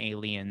uttered in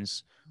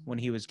Aliens when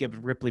he was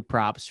giving Ripley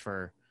props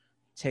for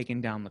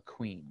taking down the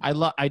Queen. I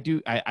love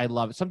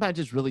it. Sometimes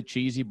it's really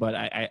cheesy, but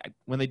I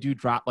when they do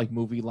drop like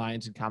movie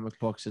lines in comic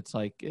books, it's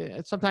like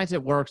sometimes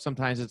it works,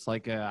 sometimes it's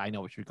like I know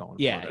what you're going for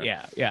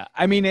there. Yeah.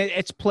 I mean,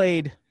 it's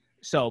played.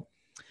 So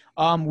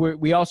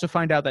we also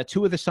find out that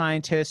two of the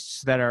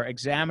scientists that are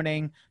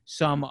examining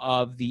some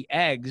of the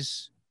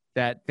eggs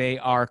that they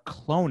are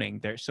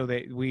cloning there. So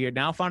we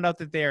now found out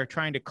that they are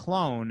trying to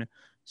clone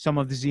some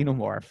of the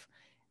xenomorph.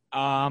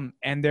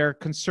 And they're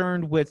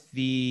concerned with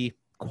the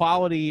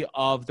quality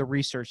of the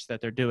research that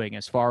they're doing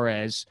as far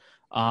as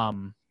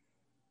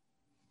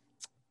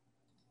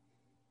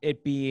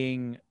it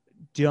being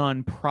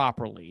done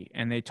properly.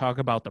 And they talk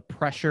about the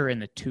pressure in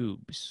the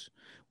tubes,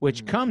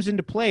 which comes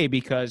into play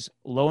because,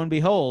 lo and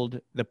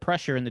behold, the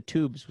pressure in the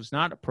tubes was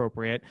not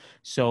appropriate.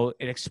 So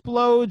it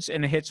explodes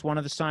and it hits one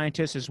of the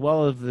scientists as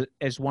well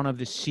as one of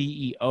the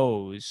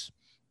CEOs.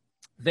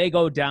 They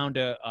go down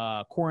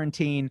to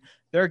quarantine.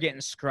 They're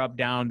getting scrubbed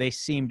down. They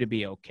seem to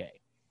be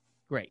okay.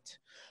 Great.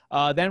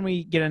 Then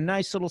we get a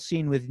nice little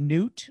scene with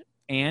Newt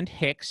and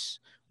Hicks,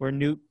 where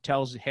Newt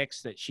tells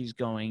Hicks that she's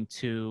going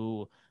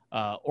to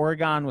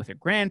Oregon with her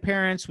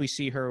grandparents. We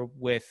see her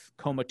with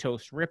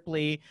comatose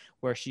Ripley,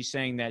 where she's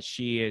saying that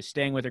she is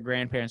staying with her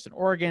grandparents in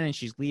Oregon and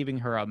she's leaving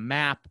her a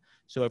map.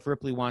 So if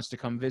Ripley wants to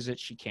come visit,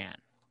 she can.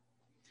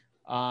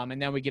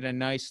 And then we get a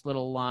nice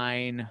little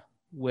line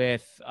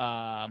with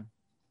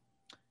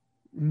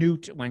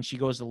Newt. When she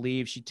goes to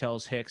leave, she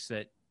tells Hicks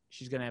that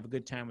she's going to have a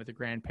good time with her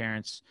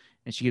grandparents,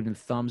 and she gives him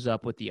thumbs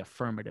up with the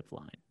affirmative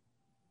line.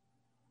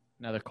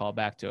 Another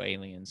callback to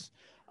Aliens.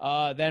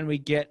 Then we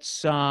get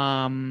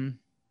some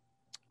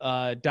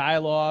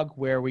dialogue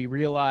where we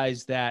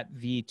realize that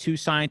the two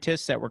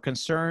scientists that were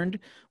concerned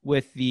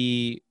with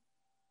the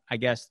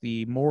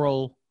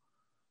moral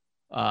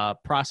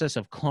process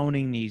of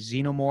cloning these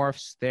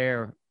xenomorphs,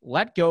 they're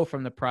let go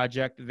from the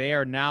project. They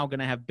are now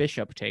going to have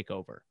Bishop take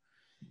over.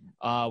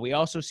 We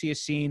also see a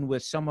scene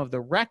with some of the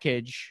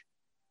wreckage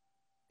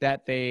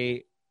that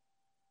they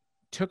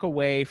took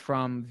away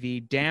from the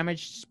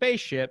damaged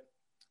spaceship,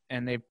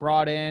 and they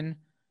brought in,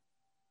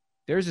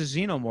 there's a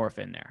xenomorph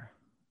in there.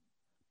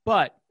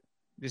 But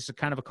this is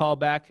kind of a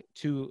callback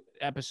to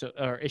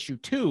issue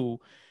 2.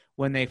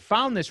 When they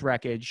found this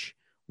wreckage,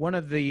 one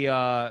of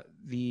the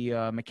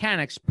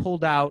mechanics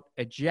pulled out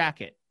a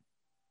jacket,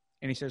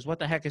 and he says, what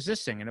the heck is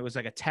this thing? And it was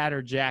like a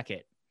tattered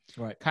jacket.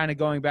 Right. Kind of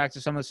going back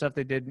to some of the stuff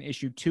they did in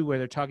issue 2, where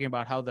they're talking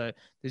about how the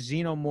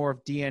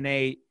xenomorph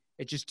DNA,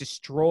 it just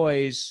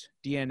destroys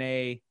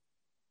DNA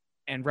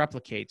and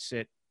replicates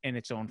it in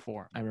its own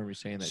form. I remember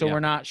saying that. So we're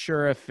not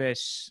sure if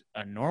it's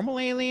a normal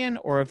alien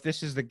or if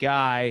this is the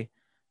guy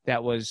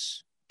that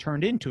was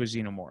turned into a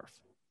xenomorph.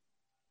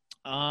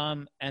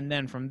 And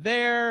then from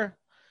there,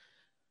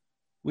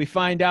 we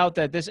find out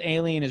that this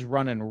alien is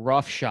running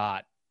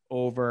roughshod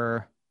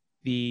over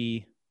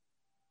the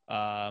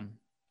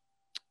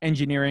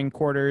engineering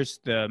quarters,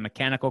 the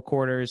mechanical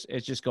quarters.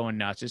 It's just going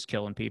nuts. It's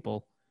killing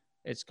people.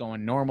 It's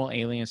going normal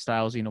alien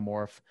style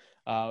xenomorph.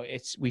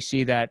 We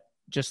see that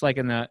just like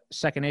in the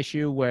second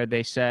issue where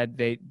they said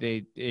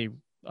they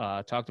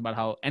talked about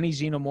how any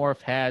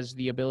xenomorph has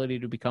the ability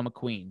to become a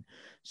queen.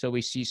 So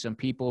we see some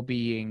people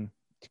being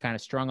kind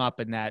of strung up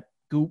in that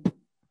goop,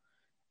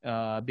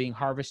 being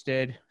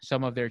harvested.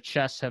 Some of their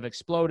chests have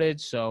exploded.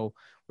 So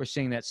we're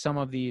seeing that some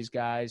of these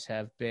guys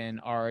have been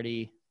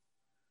already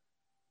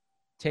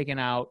taken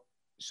out.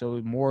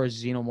 So more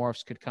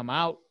xenomorphs could come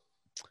out.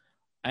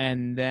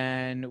 And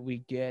then we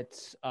get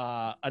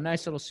a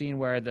nice little scene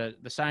where the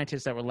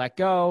scientists that were let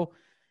go,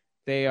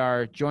 they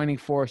are joining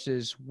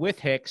forces with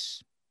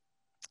Hicks.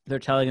 They're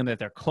telling him that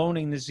they're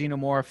cloning the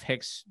xenomorph.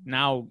 Hicks,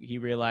 now he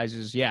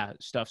realizes,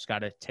 stuff's got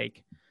to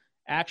take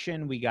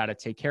action. We got to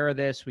take care of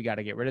this. We got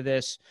to get rid of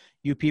this.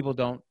 You people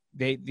don't,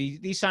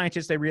 these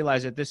scientists, they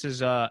realize that this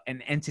is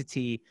an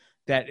entity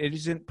that it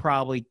isn't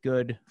probably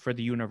good for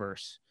the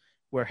universe.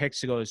 Where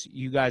Hicks goes,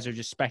 you guys are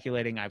just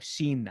speculating. I've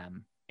seen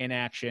them in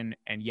action,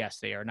 and yes,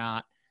 they are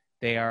not.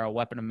 They are a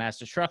weapon of mass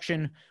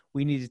destruction.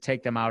 We need to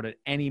take them out at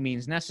any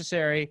means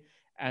necessary.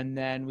 And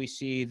then we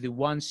see the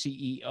one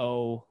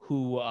CEO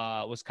who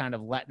was kind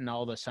of letting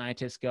all the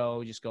scientists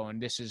go, just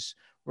going,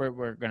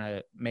 we're going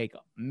to make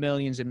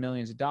millions and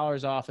millions of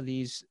dollars off of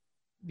these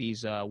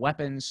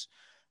weapons.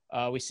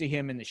 We see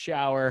him in the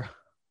shower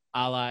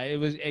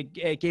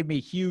it gave me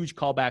huge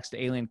callbacks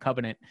to Alien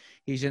Covenant.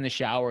 He's in the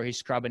shower, he's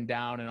scrubbing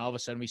down, and all of a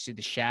sudden we see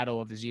the shadow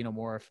of the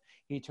xenomorph.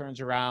 He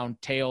turns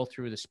around, tail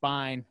through the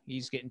spine.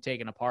 He's getting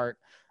taken apart.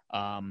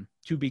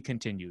 To be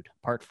continued.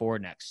 Part 4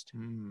 next.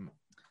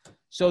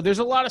 So there's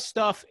a lot of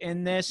stuff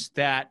in this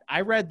that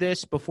I read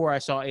this before I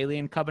saw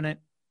Alien Covenant.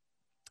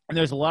 And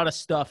there's a lot of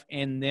stuff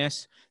in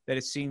this that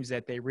it seems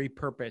that they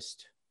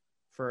repurposed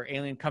for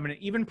Alien Covenant,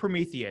 even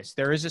Prometheus.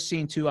 There is a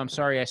scene too, I'm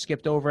sorry I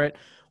skipped over it,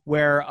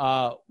 where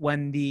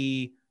when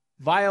the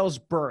vials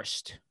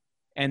burst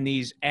and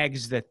these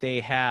eggs that they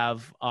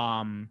have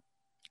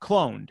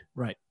cloned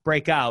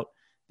break out,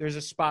 there's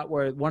a spot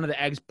where one of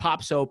the eggs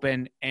pops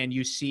open and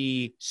you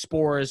see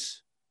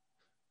spores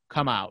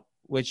come out,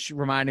 which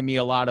reminded me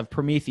a lot of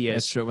Prometheus.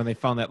 That's true. When they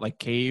found that like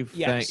cave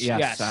thing.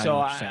 Yes.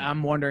 So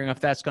I'm wondering if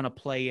that's going to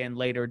play in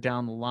later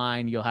down the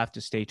line. You'll have to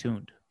stay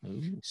tuned.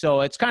 Ooh.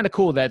 So it's kind of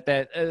cool that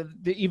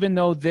even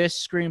though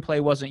this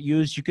screenplay wasn't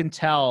used, you can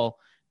tell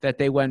that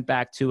they went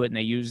back to it and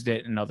they used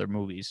it in other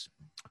movies.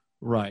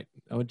 Right.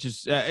 Which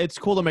is it's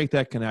cool to make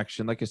that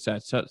connection. Like I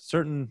said,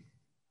 certain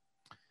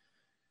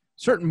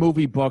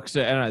movie books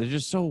and they're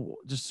just so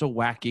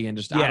wacky and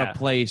just out of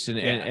place.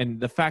 And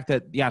the fact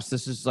that, yes,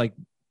 this is like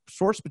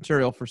source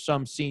material for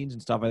some scenes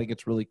and stuff. I think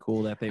it's really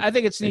cool that I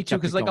think it's neat too,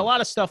 because like a lot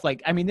of stuff,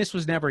 like, I mean, this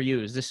was never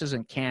used. This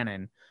isn't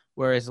canon.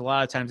 Whereas a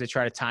lot of times they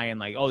try to tie in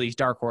like, oh, these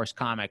Dark Horse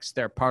comics,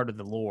 they're part of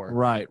the lore.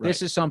 Right.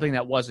 This is something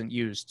that wasn't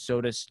used. So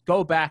to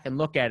go back and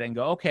look at it and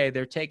go, okay,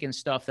 they're taking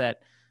stuff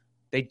that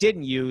they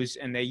didn't use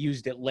and they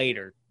used it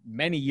later,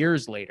 many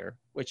years later,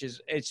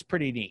 it's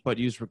pretty neat. But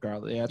used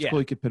regardless. Yeah, it's cool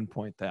you could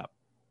pinpoint that.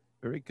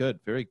 Very good.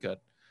 Very good.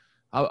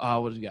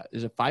 What do you got?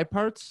 Is it 5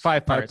 parts?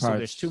 5 parts. So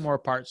there's 2 more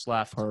parts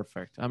left.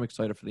 Perfect. I'm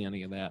excited for the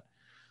ending of that.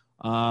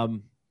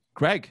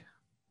 Greg,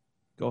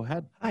 go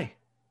ahead. Hi.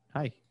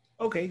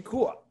 Okay,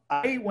 cool.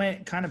 I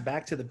went kind of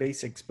back to the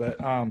basics, but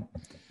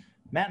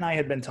Matt and I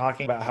had been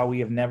talking about how we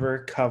have never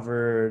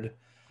covered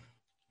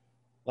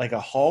like a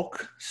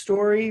Hulk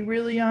story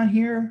really on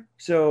here.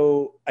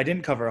 So I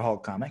didn't cover a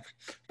Hulk comic,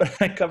 but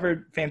I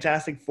covered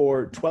Fantastic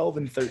Four 12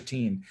 and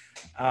 13.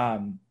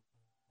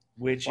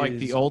 Which like is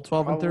the old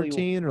 12 and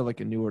 13 or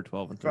like a newer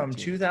 12 and 13?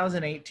 From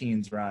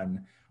 2018's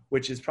run,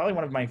 which is probably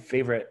one of my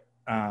favorite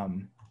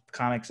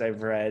comics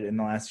I've read in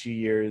the last few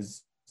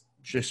years,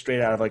 just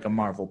straight out of like a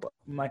Marvel book.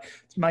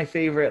 It's my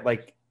favorite,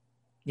 like,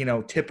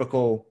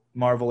 typical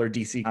Marvel or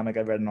DC comic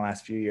I've read in the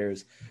last few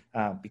years,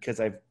 because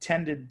I've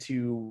tended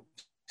to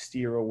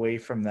steer away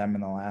from them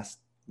in the last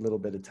little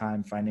bit of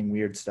time, finding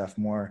weird stuff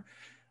more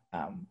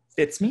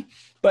fits me.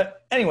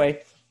 But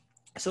anyway,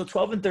 so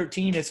 12 and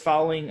 13 is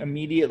following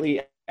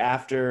immediately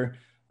after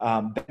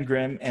Ben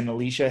Grimm and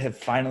Alicia have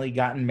finally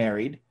gotten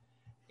married,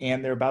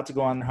 and they're about to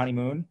go on their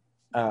honeymoon.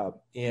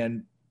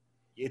 And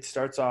it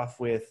starts off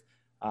with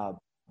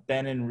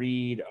Ben and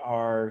Reed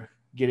are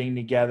getting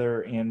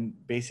together, and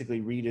basically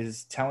Reed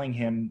is telling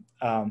him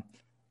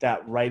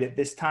that right at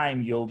this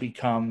time you'll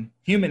become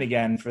human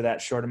again for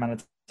that short amount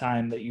of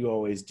time that you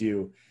always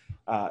do,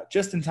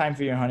 just in time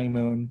for your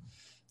honeymoon.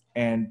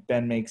 And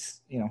Ben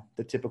makes,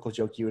 the typical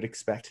joke you would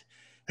expect.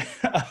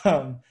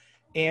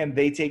 And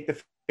they take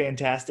the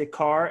fantastic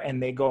car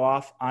and they go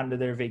off onto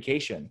their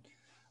vacation.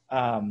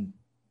 And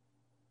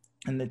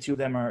the two of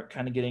them are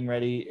kind of getting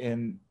ready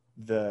in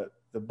the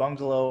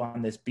bungalow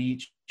on this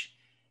beach.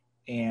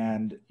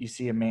 And you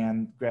see a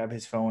man grab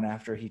his phone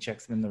after he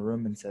checks in the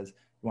room and says,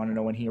 "You want to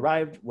know when he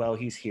arrived? Well,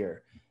 he's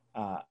here."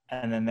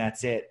 And then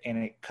that's it. And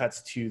it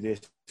cuts to this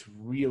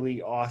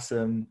really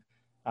awesome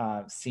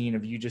scene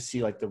of you just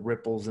see like the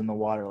ripples in the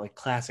water, like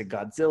classic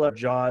Godzilla,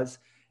 Jaws,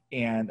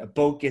 and a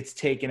boat gets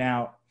taken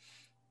out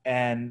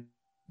and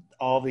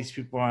all these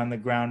people are on the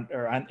ground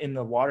or in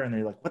the water, and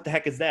they're like, "What the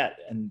heck is that?"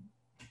 And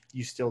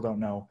you still don't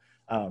know.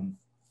 And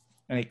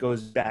it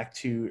goes back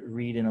to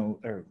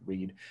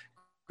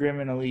Grimm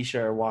and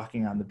Alicia are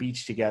walking on the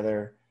beach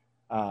together.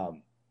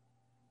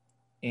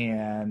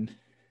 And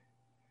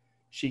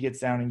she gets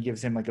down and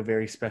gives him like a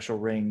very special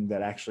ring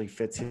that actually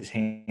fits his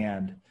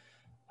hand.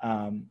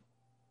 And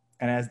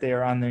as they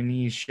are on their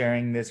knees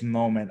sharing this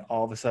moment,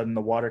 all of a sudden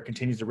the water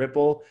continues to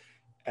ripple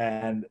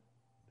and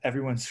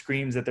everyone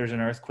screams that there's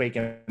an earthquake,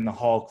 and the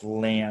Hulk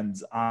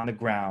lands on the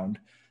ground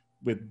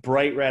with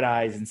bright red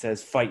eyes and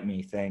says, "Fight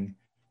me," thing.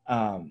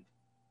 And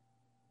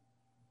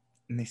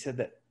they said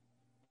that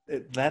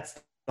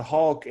that's the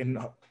Hulk, and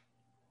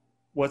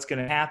what's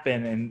going to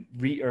happen. And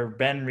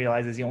Ben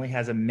realizes he only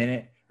has a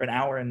minute or an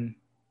hour and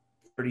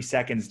 30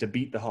 seconds to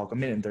beat the Hulk, a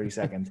minute and 30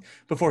 seconds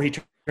before he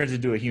turns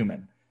into a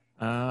human.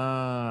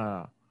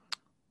 And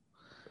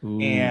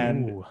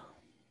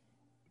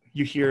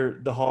you hear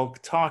the Hulk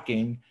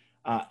talking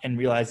and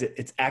realize that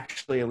it's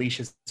actually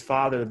Alicia's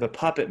father, the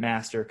puppet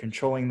master,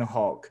 controlling the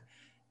Hulk.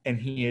 And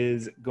he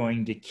is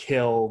going to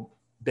kill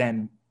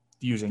Ben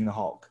using the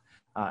Hulk.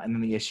 And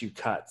then the issue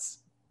cuts.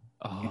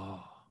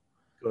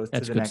 Goes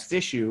to the next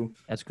issue.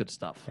 That's good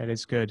stuff. That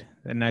is good.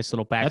 A nice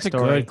little backstory. That's a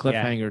good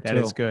cliffhanger, too. That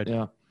is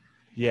good.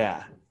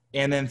 Yeah.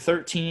 And then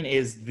 13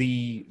 is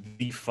the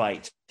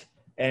fight.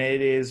 And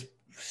it is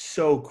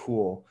so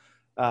cool.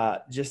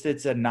 Just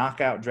it's a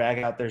knockout, drag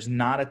out. There's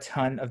not a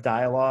ton of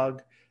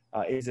dialogue.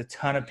 It's a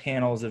ton of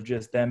panels of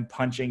just them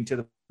punching to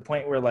the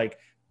point where like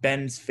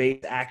Ben's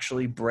face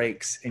actually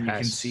breaks and you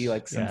can see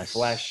like some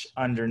flesh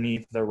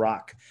underneath the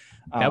rock.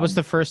 That was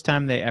the first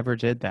time they ever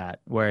did that,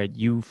 where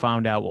you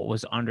found out what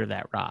was under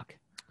that rock.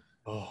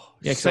 Oh,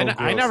 yeah, because so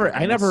I gross,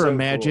 never so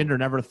imagined cool. or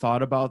never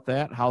thought about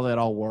that, how that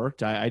all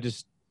worked. I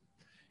just,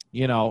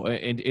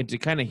 and to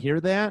kind of hear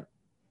that,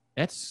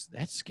 that's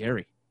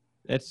scary.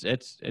 It's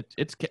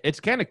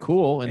kind of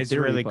cool. It's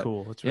really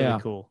cool. It's really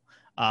cool.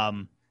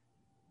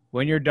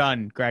 When you're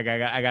done, Greg,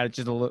 I got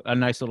just a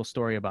nice little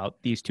story about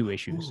these two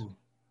issues. Ooh.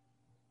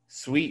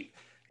 Sweet.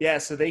 Yeah,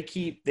 so they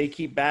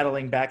keep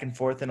battling back and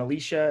forth, and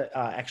Alicia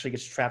actually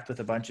gets trapped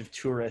with a bunch of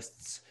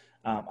tourists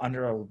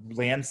under a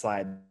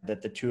landslide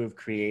that the two have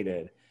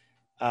created.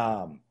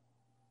 And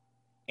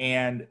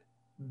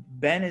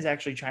Ben is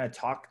actually trying to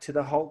talk to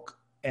the Hulk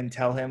and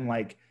tell him,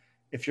 like,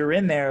 if you're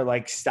in there,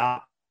 like,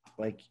 stop.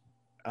 Like,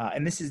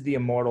 and this is the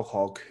Immortal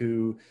Hulk,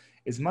 who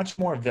is much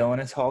more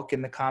villainous Hulk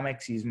in the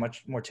comics. He's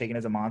much more taken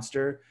as a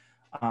monster.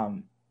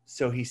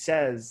 So he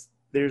says,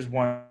 there's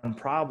one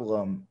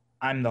problem.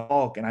 I'm the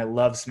Hulk, and I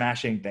love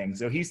smashing things.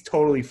 So he's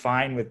totally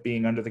fine with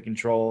being under the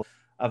control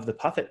of the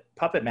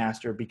puppet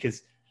master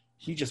because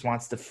he just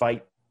wants to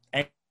fight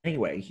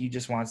anyway. He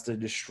just wants to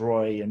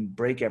destroy and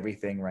break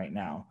everything right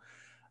now.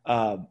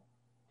 And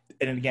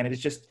again,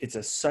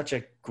 it's such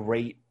a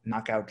great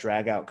knockout,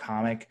 drag out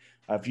comic.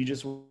 If you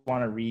just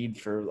want to read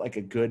for like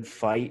a good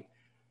fight,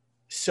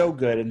 so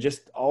good. And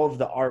just all of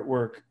the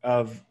artwork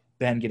of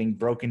Ben getting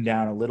broken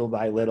down a little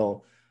by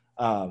little,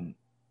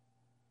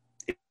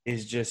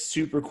 is just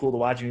super cool to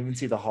watch. You even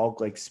see the Hulk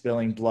like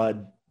spilling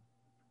blood,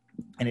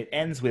 and it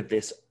ends with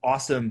this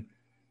awesome,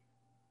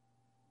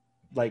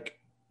 like,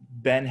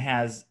 Ben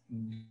has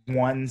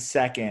 1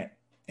 second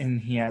and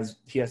he has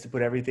to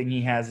put everything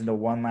he has into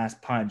one last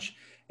punch,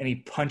 and he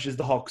punches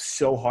the Hulk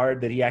so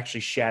hard that he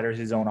actually shatters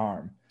his own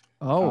arm.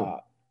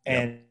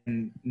 And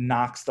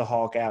knocks the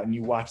Hulk out, and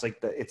you watch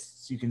like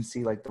you can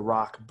see like the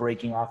rock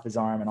breaking off his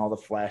arm and all the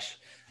flesh,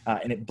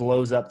 and it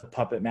blows up the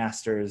puppet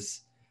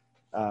master's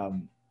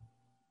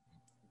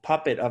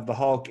puppet of the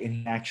Hulk, and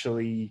he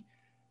actually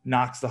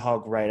knocks the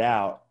Hulk right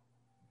out,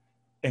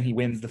 and he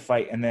wins the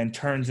fight, and then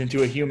turns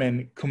into a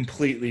human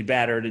completely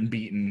battered and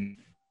beaten.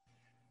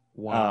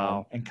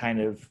 Wow. And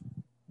kind of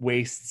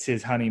wastes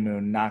his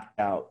honeymoon, knocked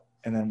out,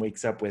 and then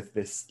wakes up with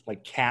this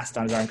like cast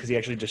on his arm because he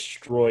actually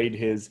destroyed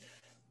his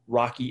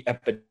rocky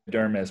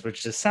epidermis,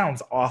 which just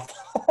sounds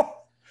awful.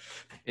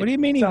 What do you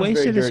mean he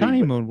wasted his dirty,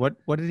 honeymoon? What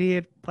did he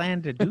have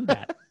planned to do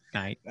that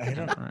night?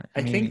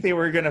 I think they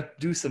were gonna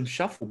do some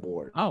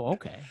shuffleboard. Oh,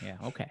 okay. Yeah,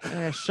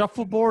 okay.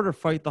 Shuffleboard or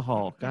fight the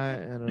Hulk. I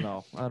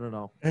don't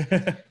know.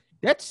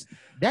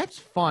 That's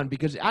fun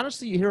because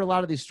honestly, you hear a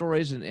lot of these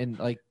stories and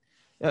like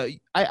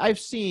I've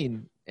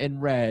seen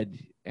and read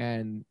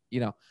and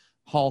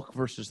Hulk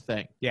versus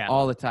Thing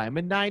all the time,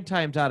 and 9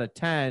 times out of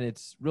 10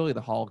 it's really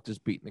the Hulk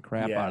just beating the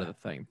crap out of the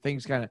Thing.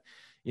 Thing's kind of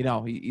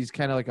he's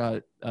kind of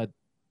like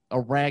a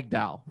rag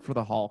doll for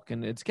the Hulk,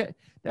 and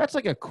that's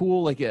like a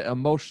cool, like a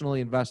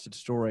emotionally invested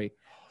story.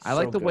 I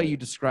like the way you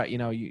describe,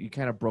 you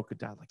kind of broke it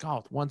down like, oh,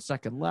 with 1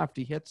 second left,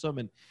 he hits him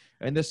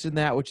and this and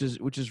that, which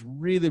is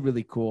really,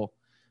 really cool.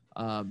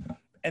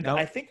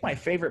 I think my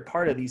favorite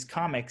part of these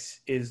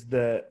comics is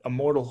the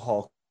Immortal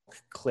Hulk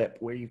clip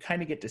where you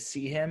kind of get to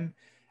see him.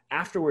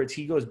 Afterwards,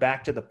 he goes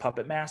back to the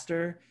puppet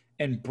master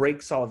and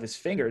breaks all of his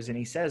fingers. And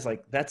he says,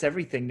 like, that's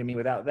everything to me.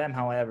 Without them,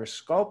 how I ever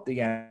sculpt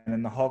again.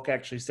 And the Hulk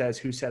actually says,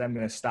 who said I'm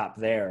going to stop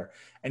there?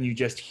 And you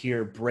just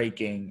hear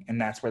breaking, and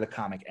that's where the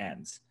comic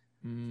ends.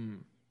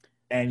 And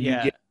you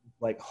get,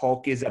 like,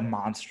 Hulk is a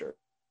monster,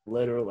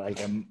 literally like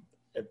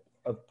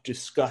a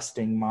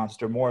disgusting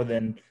monster more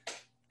than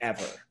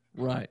ever.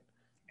 Right.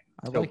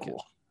 I like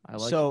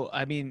it.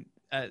 I mean,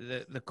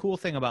 the cool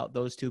thing about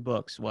those two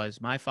books was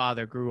my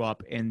father grew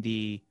up in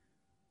the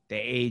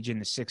age in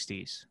the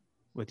 60s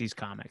with these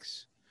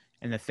comics,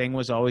 and the Thing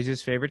was always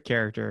his favorite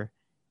character,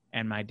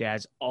 and my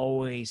dad's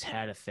always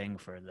had a thing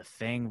for the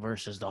Thing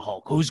versus the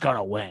Hulk. Who's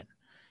gonna win?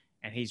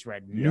 And he's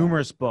read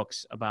numerous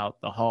books about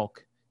the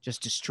Hulk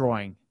just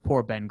destroying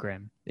poor Ben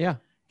Grimm. Yeah.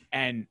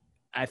 And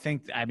the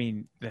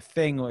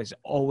Thing has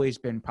always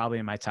been probably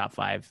in my top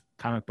 5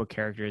 comic book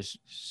characters.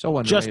 So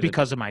underrated. Just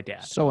because of my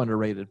dad. So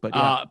underrated, but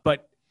yeah.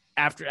 But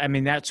after,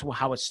 that's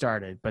how it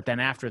started. But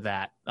then after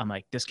that, I'm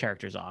like, this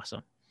character is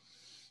awesome.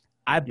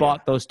 I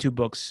bought those 2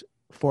 books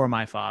for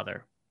my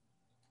father,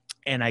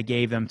 and I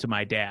gave them to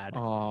my dad.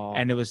 Oh.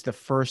 And it was the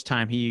first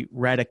time he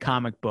read a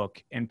comic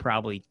book in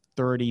probably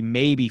 30,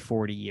 maybe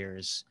 40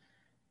 years.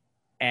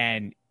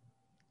 And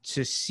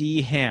to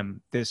see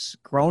him, this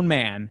grown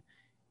man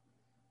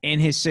in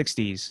his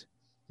 60s,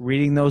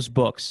 reading those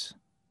books,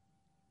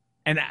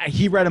 and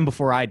he read them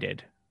before I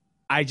did.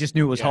 I just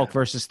knew it was Hulk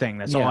versus Thing.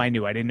 That's all I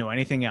knew. I didn't know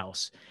anything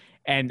else.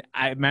 And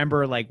I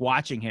remember like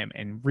watching him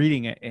and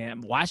reading it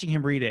and watching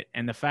him read it.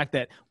 And the fact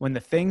that when the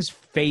Thing's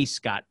face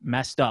got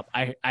messed up,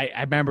 I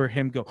remember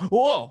him go,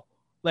 whoa,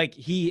 like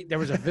there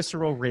was a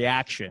visceral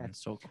reaction.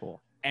 That's so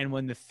cool. And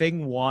when the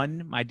thing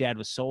won, my dad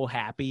was so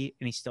happy,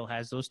 and he still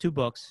has those 2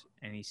 books,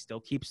 and he still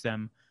keeps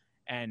them.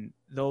 And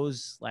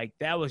those, like,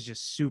 that was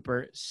just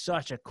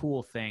such a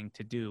cool thing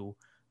to do.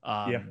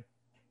 And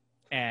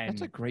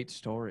That's a great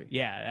story.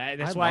 yeah,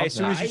 that's I why love as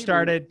soon that. as you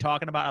started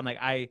talking about it, I'm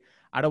like, I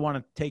don't want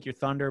to take your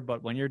thunder,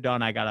 but when you're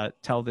done, I got to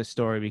tell this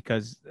story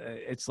because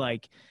it's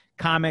like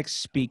comics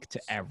speak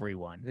to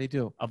everyone. They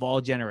do. Of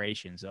all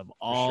generations, of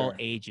all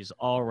ages,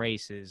 all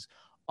races,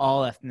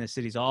 all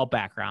ethnicities, all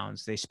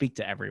backgrounds. They speak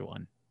to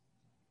everyone.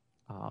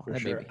 Oh, For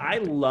that made sure. me I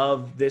happy.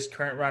 love this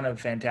current run of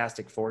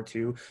Fantastic Four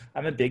too.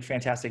 I'm a big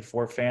Fantastic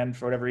Four fan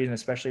for whatever reason,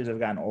 especially as I've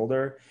gotten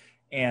older.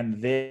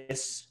 And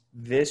this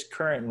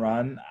current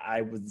run,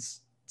 I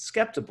was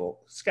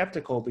skeptical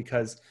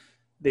because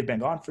they've been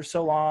gone for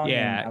so long.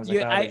 Yeah. And I was like,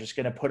 they're just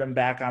going to put them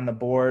back on the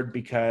board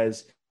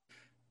because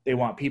they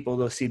want people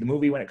to see the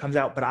movie when it comes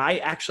out. But I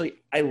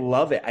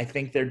love it. I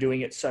think they're doing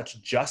it such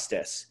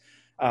justice.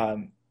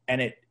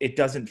 And it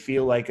doesn't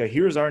feel like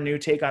here's our new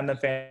take on the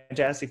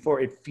Fantastic Four.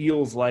 It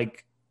feels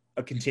like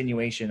a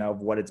continuation of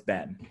what it's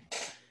been.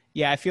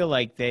 Yeah, I feel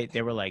like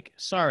they were like,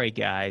 sorry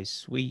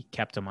guys, we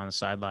kept them on the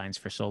sidelines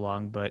for so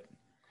long, but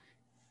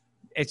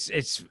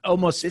it's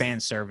almost fan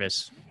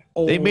service.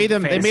 They made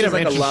them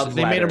like a love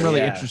they made them letter, really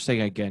yeah.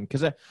 interesting again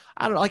because I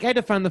don't know, like I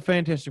defend the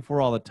Fantastic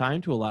Four all the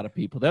time to a lot of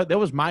people. That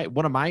was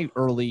one of my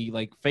early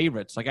like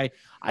favorites. Like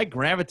I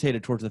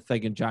gravitated towards the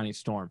Thing and Johnny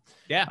Storm.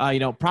 Yeah.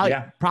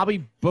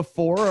 Probably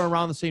before or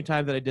around the same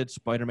time that I did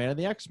Spider-Man and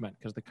the X-Men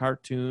because the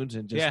cartoons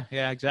and just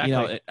yeah,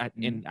 exactly.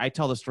 And I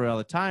tell the story all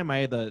the time. I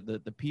had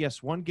the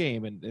PS1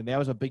 game and that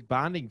was a big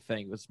bonding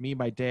thing. It was me,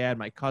 my dad,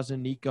 my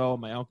cousin Nico,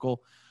 my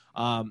uncle,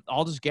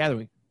 all just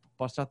gathering.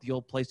 Bust out the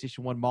old PlayStation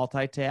 1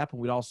 multi-tap,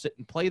 and we'd all sit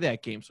and play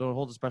that game. So it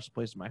holds a special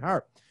place in my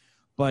heart.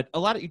 But a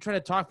lot of you try to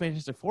talk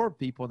Fantastic Four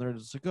people, and they're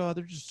just like, oh,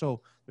 they're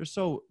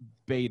so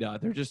beta.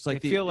 They're just like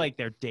they feel like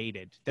they're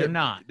dated. They're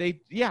not.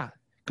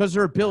 Because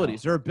their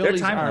abilities, They're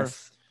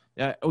timeless.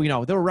 are,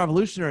 they were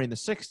revolutionary in the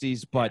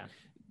 '60s, but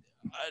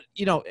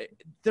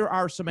there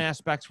are some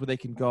aspects where they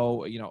can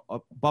go,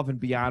 above and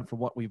beyond from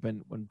what we've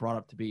been brought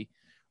up to be,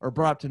 or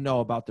brought up to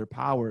know about their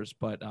powers,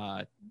 but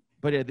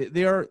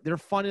they're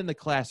fun in the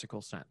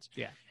classical sense.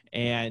 Yeah.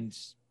 And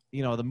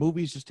the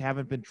movies just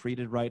haven't been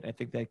treated right. I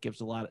think that gives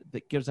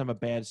them a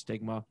bad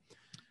stigma.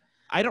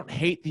 I don't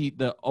hate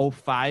the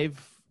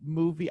 05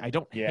 movie. I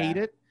don't hate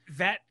it.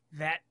 That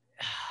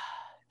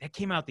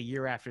came out the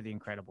year after The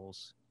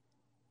Incredibles.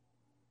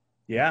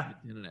 Yeah.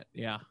 Internet.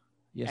 Yeah.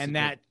 Yes.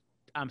 And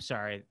I'm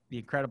sorry,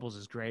 The Incredibles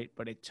is great,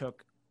 but it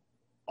took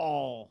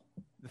all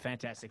the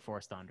Fantastic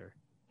Four thunder.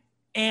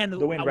 And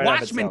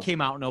Watchmen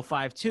came out in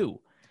 05 too.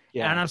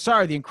 Yeah. And I'm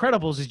sorry, The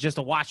Incredibles is just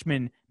a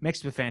Watchmen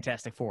mixed with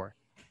Fantastic Four.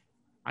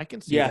 I can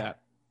see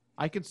that.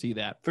 I can see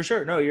that. For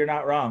sure. No, you're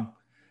not wrong.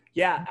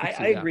 Yeah,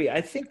 I agree.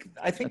 I think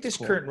this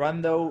current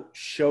run, though,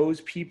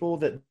 shows people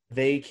that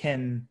they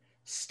can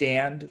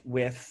stand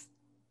with,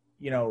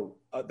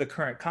 the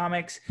current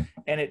comics.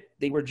 And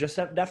they were just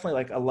definitely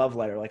like a love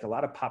letter, like a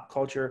lot of pop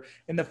culture.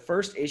 In the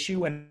first issue,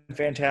 when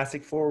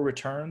Fantastic Four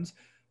returns,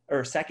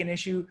 or second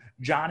issue,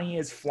 Johnny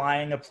is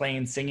flying a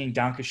plane singing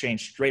Dankeschön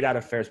straight out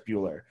of Ferris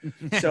Bueller.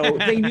 So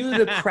they knew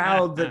the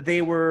crowd that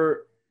they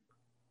were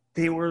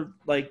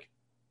like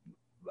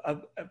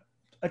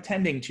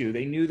attending to.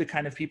 They knew the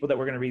kind of people that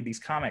were going to read these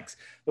comics.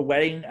 The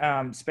Wedding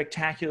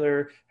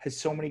Spectacular has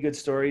so many good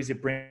stories.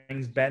 It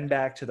brings Ben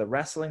back to the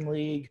wrestling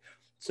league.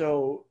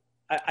 So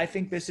I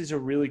think this is a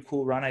really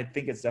cool run. I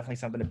think it's definitely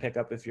something to pick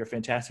up if you're a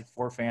Fantastic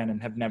Four fan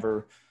and have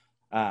never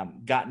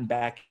gotten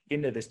back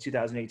into this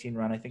 2018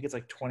 run. I think it's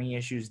like 20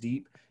 issues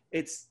deep.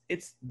 It's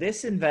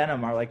this and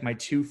Venom are like my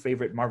 2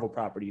 favorite Marvel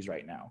properties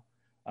right now.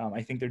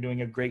 I think they're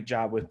doing a great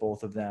job with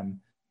both of them,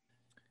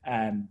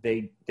 and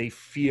they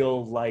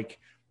feel like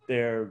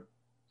they're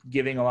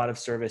giving a lot of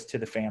service to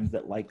the fans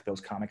that like those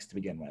comics to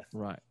begin with.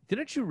 Right?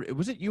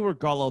 Was it you or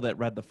Gullo that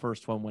read the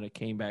first one when it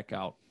came back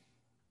out?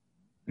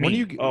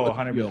 Me.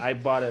 100%. I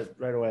bought it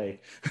right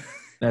away.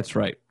 That's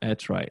right.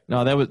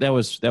 No, that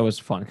was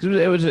fun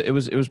because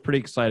it was pretty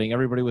exciting.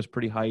 Everybody was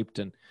pretty hyped,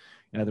 and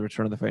the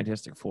return of the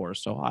Fantastic Four.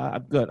 So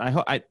I'm good.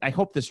 I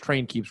hope this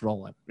train keeps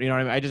rolling. You know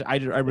what I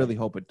mean? I really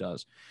hope it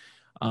does.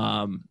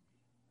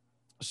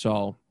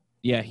 So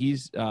yeah,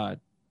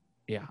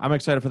 I'm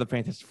excited for the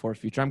Fantastic Four's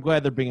future. I'm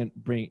glad they're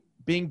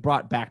being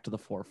brought back to the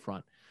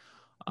forefront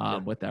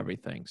with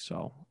everything.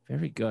 So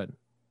very good.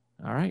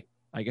 All right,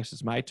 I guess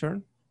it's my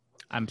turn.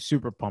 I'm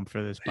super pumped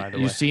for this, by the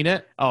way. You seen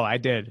it? Oh, I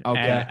did.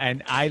 Okay.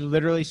 And I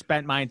literally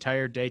spent my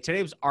entire day.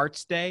 Today was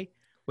Arts Day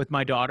with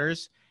my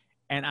daughters,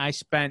 and I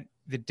spent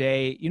the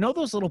day. You know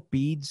those little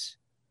beads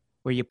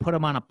where you put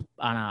them on a.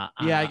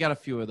 I got a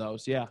few of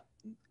those. Yeah.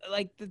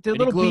 Like the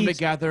little glue beads them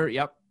together.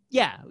 Yep.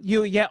 Yeah,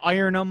 you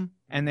iron them,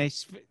 and I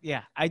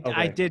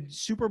did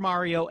Super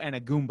Mario and a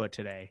Goomba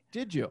today.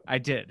 Did you? I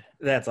did.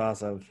 That's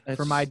awesome.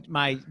 For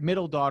my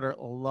middle daughter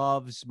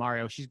loves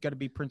Mario. She's going to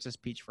be Princess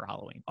Peach for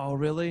Halloween. Oh,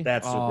 really?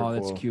 That's super cool.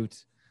 That's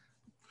cute.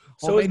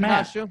 So is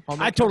Matt. costume.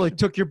 I totally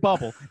took your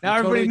bubble. Now You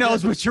everybody totally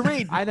knows did. what you're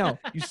reading. I know.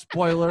 You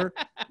spoiler.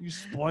 You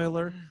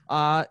spoiler.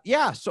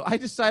 Yeah, so I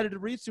decided to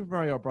read Super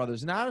Mario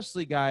Brothers. And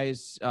honestly,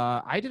 guys,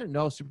 I didn't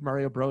know Super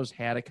Mario Bros.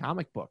 Had a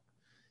comic book.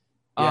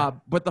 Yeah.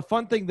 But the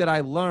fun thing that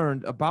I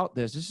learned about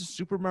this is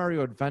Super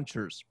Mario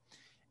Adventures.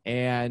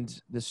 And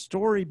the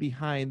story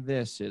behind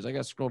this is, I got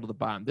to scroll to the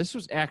bottom. This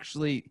was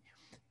actually,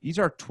 these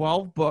are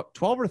 12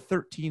 or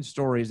 13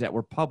 stories that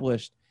were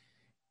published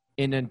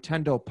in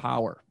Nintendo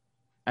Power.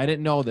 I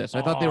didn't know this.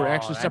 I thought they were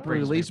actually that separately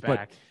brings me released,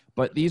 back.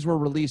 but these were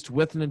released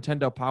with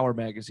Nintendo Power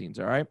magazines,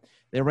 all right?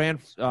 They ran,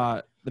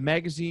 the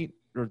magazine,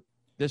 or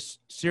this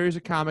series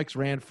of comics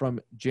ran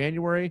from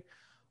January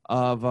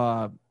of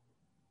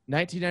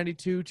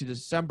 1992 to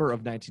December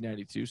of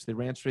 1992. So they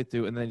ran straight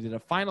through, and then they did a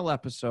final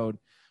episode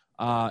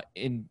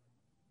in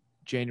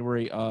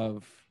January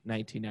of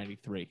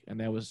 1993, and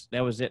that was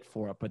it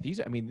for it. But these,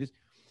 I mean, this,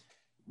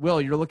 Will,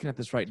 you're looking at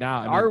this right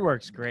now. The I mean,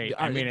 artwork's great.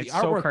 I mean, the it's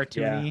so artwork-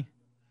 cartoony.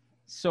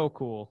 So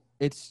cool.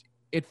 it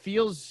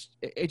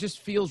just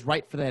feels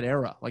right for that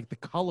era, like the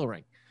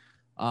coloring,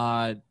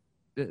 the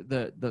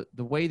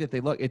way that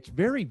they look. It's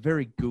very,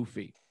 very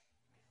goofy,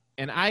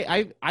 and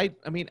I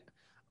mean,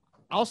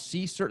 I'll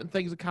see certain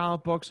things in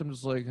comic books. I'm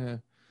just like,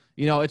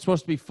 it's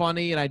supposed to be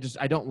funny, and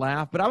I don't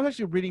laugh. But I was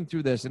actually reading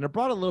through this, and it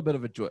brought a little bit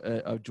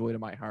of joy to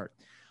my heart.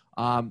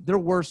 There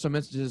were some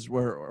instances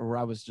where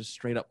I was just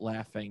straight up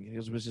laughing.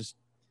 It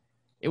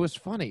was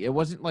funny. It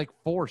wasn't like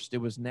forced. It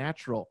was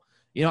natural.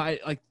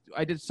 I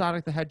did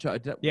Sonic the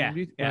Hedgehog.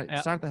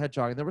 Sonic the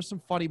Hedgehog. And there were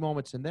some funny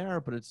moments in there,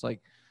 but it's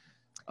like,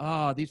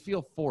 these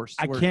feel forced.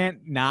 I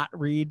can't not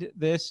read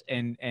this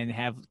and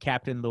have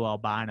Captain Lou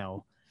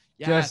Albano.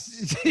 Yes.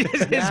 Just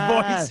his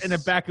voice in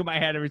the back of my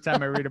head every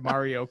time I read a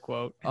Mario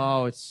quote.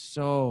 Oh, it's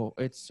so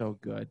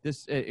good.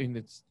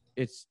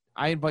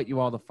 I invite you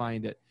all to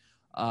find it.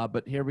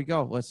 But here we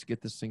go. Let's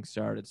get this thing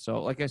started.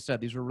 So, like I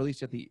said, these were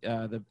released at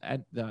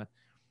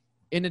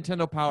in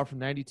Nintendo Power from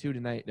 92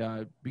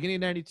 to beginning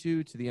of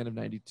 92 to the end of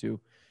 92.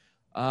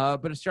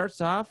 But it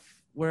starts off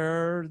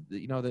where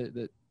the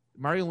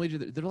Mario and Luigi,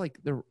 they're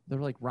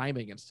like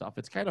rhyming and stuff.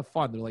 It's kind of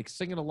fun. They're like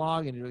singing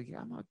along, and you're like,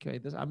 I'm okay.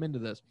 I'm into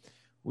this.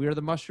 We are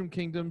the Mushroom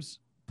Kingdom's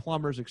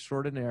plumbers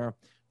extraordinaire,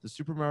 the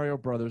Super Mario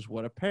Brothers.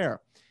 What a pair!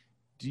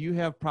 Do you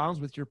have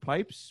problems with your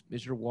pipes?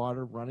 Is your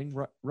water running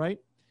right?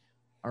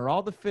 Are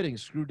all the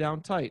fittings screwed down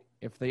tight?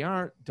 If they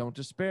aren't, don't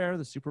despair.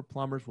 The super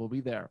plumbers will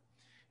be there.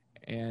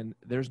 And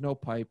there's no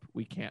pipe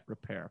we can't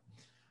repair.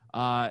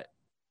 And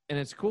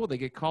it's cool. They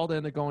get called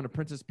in. They're going to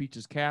Princess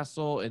Peach's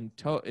castle, and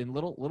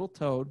little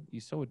Toad.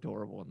 He's so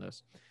adorable in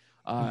this.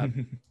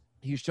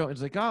 He's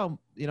like,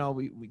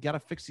 we got to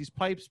fix these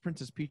pipes.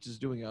 Princess Peach is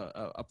doing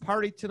a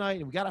party tonight,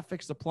 and we got to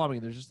fix the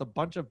plumbing. There's just a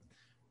bunch of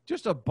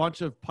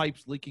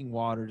pipes leaking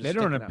water. They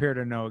don't appear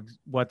to know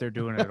what they're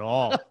doing at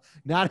all.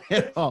 Not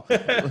at all.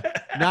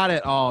 Not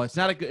at all. It's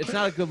not a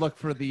good look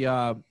for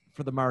the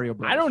Mario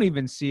Bros. I don't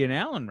even see an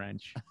Allen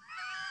wrench.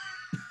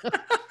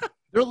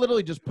 They're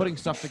literally just putting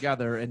stuff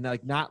together, and they're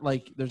not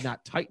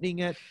tightening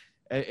it.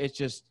 It's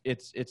just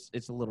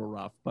it's a little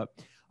rough, but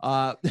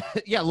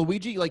yeah,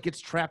 Luigi gets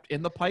trapped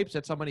in the pipes.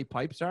 That's how many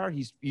pipes are.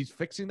 He's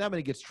fixing them, and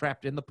he gets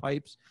trapped in the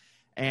pipes.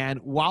 And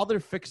while they're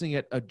fixing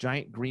it, a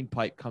giant green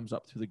pipe comes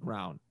up through the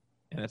ground,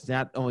 and it's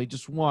not only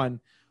just one.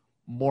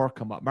 More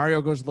come up.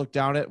 Mario goes to look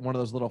down at one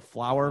of those little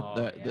flower.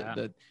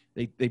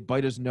 They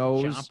bite his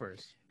nose.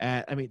 Chompers.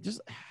 And I mean,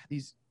 just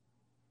these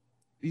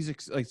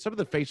like some of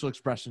the facial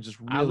expressions just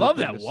really. I love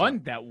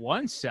that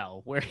one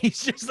cell where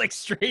he's just like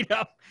straight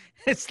up.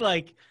 It's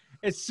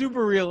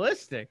super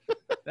realistic.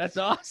 That's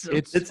awesome.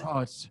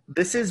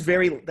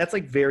 That's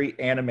like very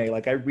anime.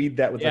 Like I read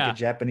that with like a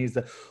Japanese.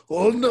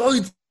 Oh no,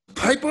 it's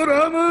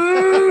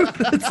Piperama.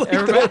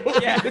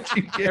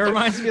 It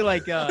reminds me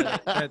like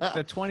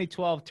the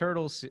 2012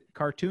 Turtles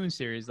cartoon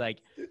series, like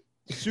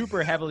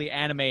super heavily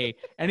anime.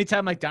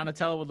 Anytime like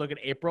Donatello would look at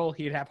April,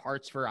 he'd have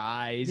hearts for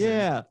eyes.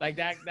 Yeah, and, like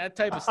that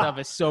type of stuff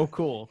is so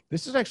cool.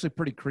 This is actually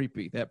pretty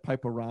creepy. That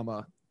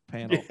Piperama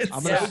panel.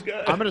 I'm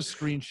gonna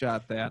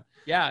screenshot that.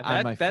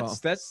 Yeah,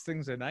 that's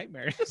things of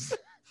nightmares.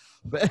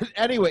 But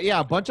anyway,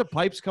 yeah, a bunch of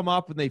pipes come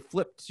up and they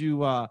flip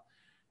to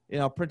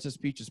Princess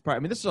Peach's part. I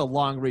mean, this is a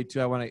long read too.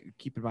 I want to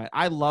keep in mind.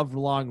 I love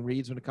long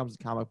reads when it comes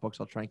to comic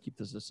books. I'll try and keep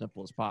this as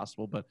simple as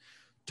possible. But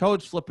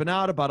Toad's flipping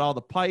out about all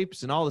the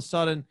pipes, and all of a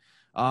sudden,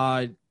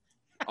 do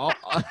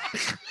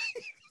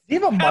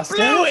you have a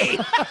mustache?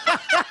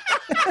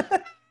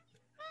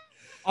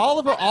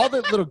 all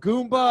the little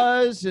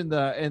Goombas and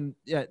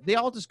they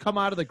all just come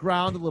out of the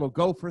ground. The little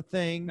gopher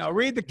thing. Now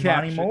read the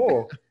caption.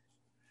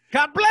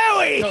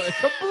 Kablooey!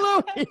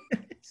 Kablooey!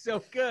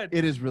 So good.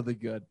 It is really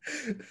good.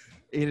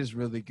 It is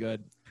really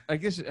good. I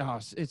guess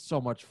it's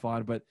so much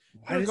fun. But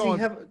why does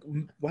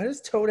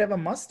Toad have a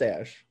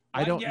mustache?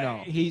 I don't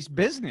know. He's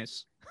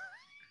business.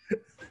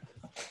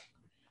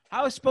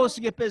 How is supposed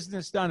to get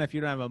business done if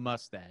you don't have a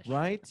mustache?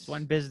 Right? It's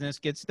when business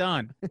gets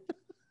done.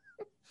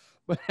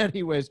 But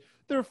anyways,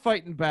 they're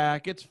fighting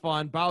back. It's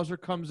fun. Bowser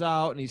comes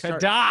out and he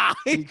starts.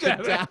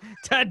 Ta-da!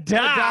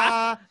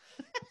 Ta-da!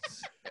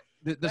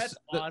 That's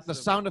the awesome.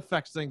 sound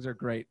effects things are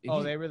great.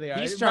 Oh, they really are.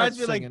 He It starts reminds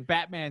me singing. like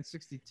Batman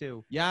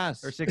 62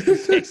 Yes. or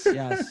 66.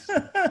 Yes.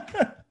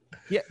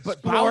 Yeah,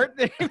 but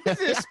Splort.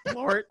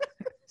 Splort.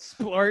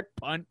 Splort.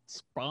 Punt.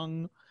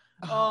 Sprung.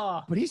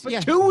 Oh, but he's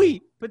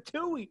Patooey.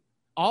 Patooey.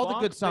 all the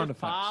Bonk, good sound biff,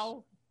 effects.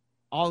 pow.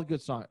 All the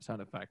good sound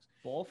effects.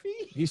 Wolfie?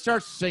 He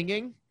starts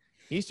singing.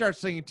 He starts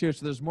singing too.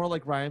 So there's more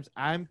like rhymes.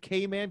 I'm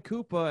K-Man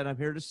Koopa, and I'm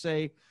here to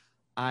say,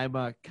 I'm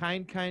a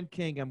kind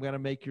king. I'm gonna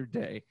make your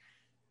day.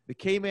 The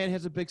K-Man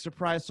has a big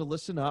surprise, so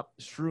listen up.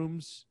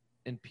 Shrooms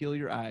and peel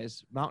your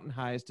eyes. Mountain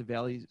highs to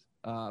valleys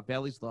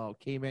low.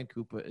 K-Man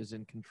Koopa is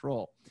in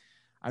control.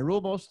 I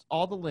rule most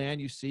all the land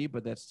you see,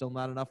 but that's still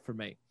not enough for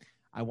me.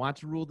 I want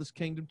to rule this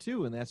kingdom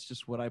too, and that's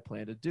just what I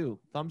plan to do.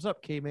 Thumbs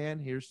up, K-Man.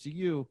 Here's to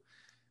you.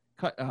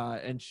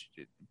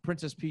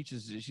 Princess Peach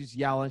she's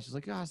yelling. She's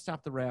like,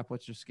 stop the rap.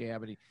 What's your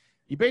scab? And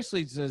he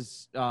basically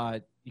says,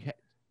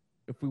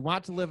 if we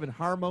want to live in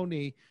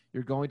harmony,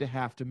 you're going to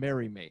have to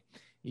marry me.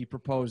 He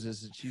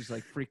proposes, and she's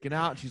like freaking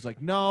out. And she's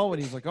like, no.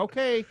 And he's like,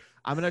 okay,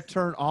 I'm going to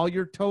turn all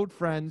your toad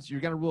friends.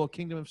 You're going to rule a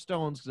kingdom of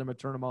stones because I'm going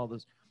to turn them all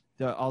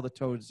the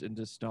toads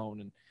into stone.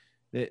 And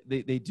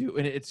they do.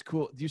 And it's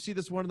cool. Do you see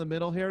this one in the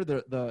middle here?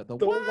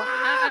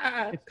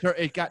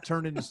 It got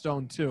turned into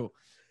stone too.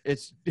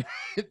 It's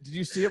did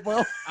you see it,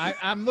 Will?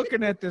 I'm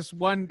looking at this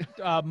one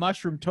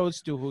mushroom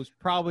toadstool who's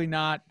probably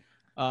not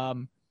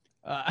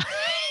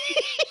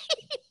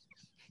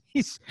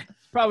he's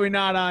probably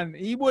not on.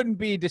 He wouldn't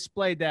be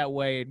displayed that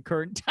way in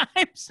current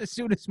times. As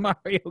soon as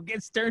Mario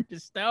gets turned to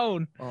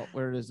stone. Oh,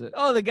 where is it?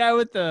 Oh, the guy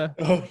with the.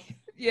 Oh.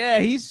 Yeah,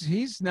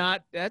 he's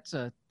not. That's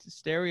a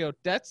stereo.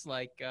 That's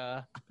like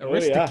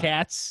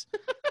Aristocats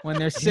when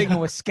they're singing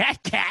with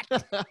Scat Cat.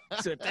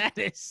 That's what that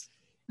is.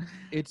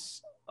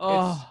 It's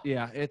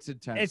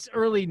intense. It's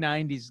early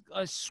 '90s.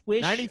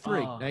 Swish. 93.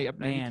 Oh, Yep,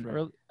 93.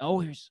 man.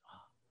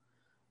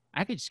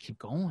 I could just keep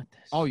going with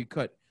this. Oh, you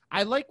could.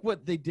 I like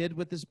what they did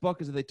with this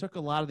book is that they took a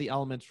lot of the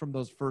elements from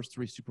those first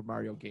 3 Super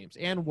Mario games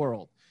and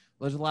World.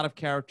 There's a lot of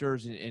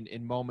characters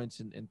and moments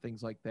and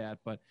things like that.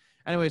 But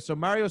anyway, so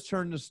Mario's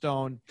turned to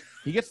stone.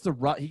 He gets the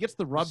rub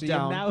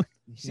down.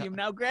 See him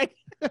now, Greg?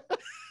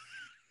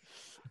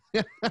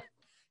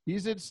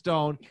 He's in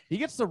stone. He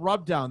gets the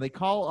rub down. They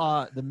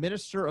call the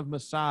Minister of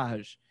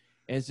Massage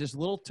as this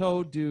little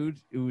toad dude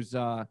who's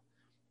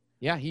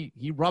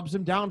he rubs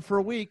him down for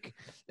a week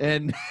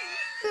and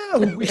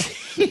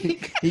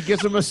he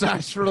gives a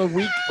massage for a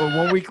week, or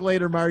 1 week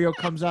later Mario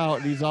comes out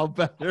and he's all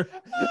better.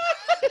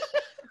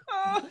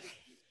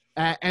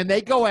 And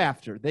they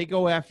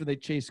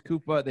chase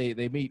Koopa.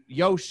 They meet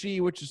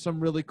Yoshi, which is some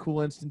really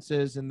cool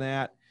instances in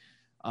that.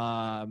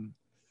 The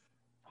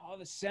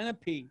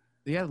centipede.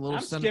 Yeah, I'm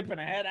skipping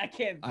ahead. I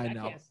can't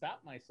stop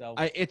myself.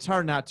 It's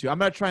hard not to. I'm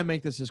going to try and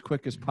make this as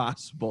quick as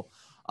possible.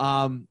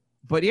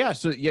 But yeah,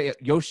 so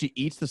Yoshi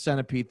eats the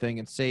centipede thing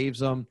and saves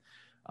them.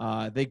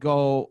 They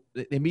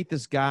meet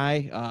this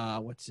guy.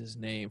 What's his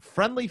name?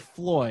 Friendly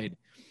Floyd.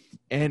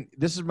 And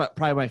this is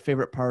probably my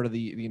favorite part of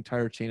the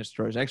entire chain of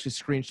stories. I actually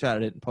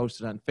screenshotted it and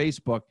posted it on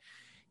Facebook.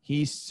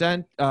 He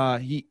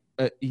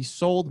he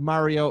sold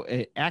Mario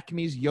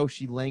Acme's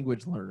Yoshi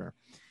language learner.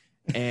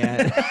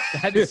 And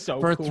that is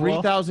so for cool.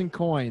 3,000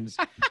 coins.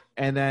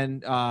 And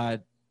then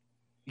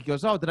he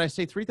goes, oh, did I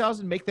say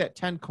 3,000? Make that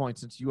 10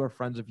 coins since you are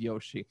friends of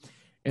Yoshi.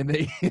 And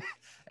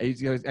he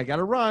goes, I got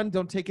to run.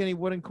 Don't take any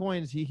wooden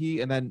coins.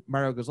 And then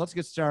Mario goes, let's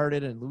get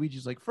started. And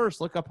Luigi's like,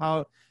 first, look up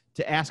how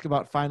to ask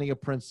about finding a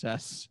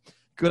princess.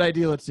 Good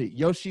idea. Let's see.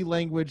 Yoshi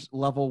language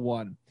level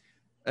 1.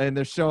 And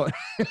they're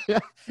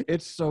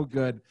it's so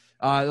good.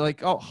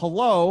 Like, oh,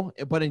 hello.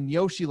 But in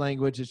Yoshi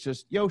language, it's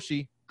just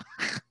Yoshi.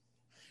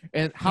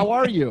 And how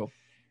are you?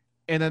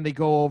 And then they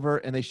go over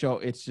and they show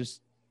it's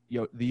just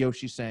the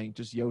Yoshi saying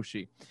just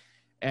Yoshi.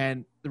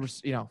 And there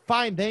was,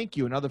 fine, thank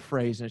you, another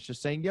phrase, and it's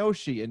just saying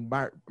Yoshi. And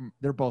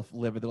they're both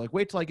livid. They're like,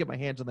 wait till I get my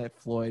hands on that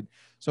Floyd.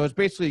 So it's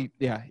basically,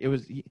 it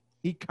was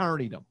he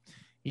carnied him.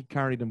 He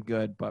carnied him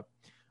good. But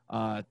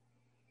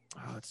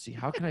let's see,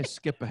 how can I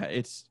skip ahead?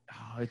 It's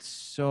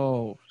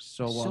so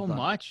well so done.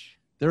 much.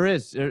 There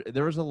is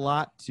a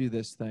lot to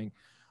this thing.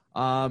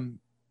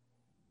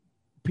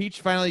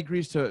 Peach finally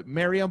agrees to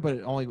marry him, but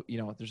it only,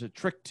 there's a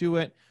trick to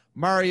it.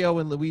 Mario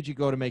and Luigi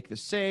go to make the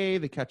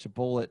save. They catch a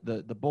bullet,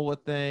 the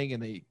bullet thing,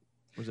 and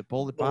was it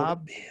Bullet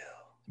Bob?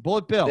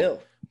 Bullet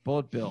Bill.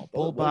 Bullet Bill.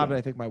 Bullet Bob, and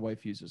I think my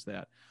wife uses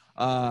that.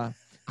 The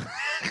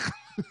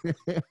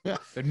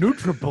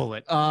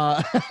NutriBullet.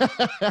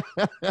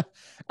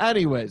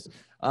 Anyways,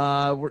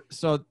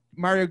 so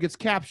Mario gets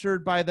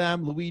captured by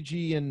them.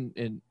 Luigi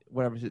and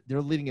whatever,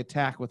 they're leading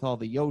attack with all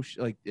the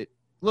Yoshi, a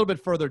little bit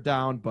further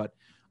down, but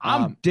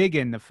I'm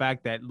digging the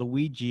fact that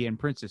Luigi and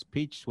Princess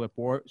Peach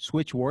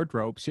switch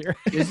wardrobes here.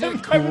 Isn't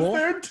it I was cool?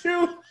 there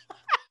too.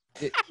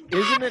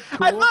 Isn't it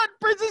cool? I thought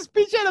Princess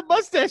Peach had a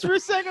mustache for a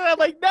second. I'm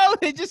like, no,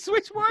 they just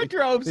switch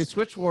wardrobes. They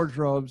switch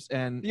wardrobes,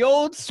 and The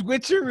old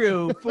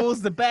switcheroo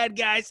fools the bad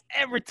guys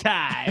every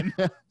time.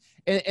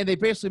 and they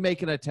basically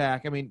make an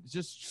attack. I mean,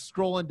 just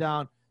scrolling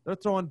down, they're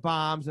throwing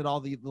bombs at all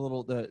the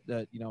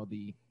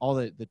all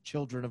the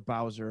children of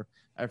Bowser.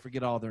 I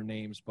forget all their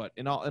names, but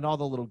in all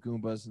the little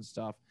Goombas and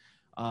stuff.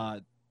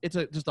 It's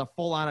just a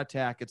full on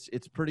attack.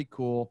 It's pretty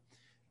cool.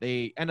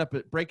 They end up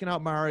breaking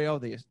out Mario.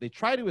 They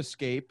try to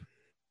escape.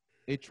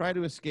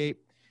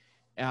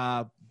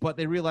 But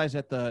they realize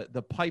that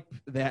the pipe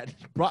that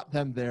brought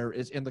them there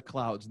is in the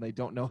clouds, and they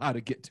don't know how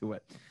to get to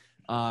it.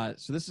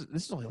 So this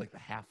is only like the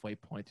halfway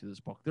point to this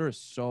book. There is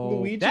so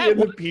Luigi That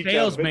and the one Peach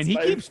salesman, outfit's he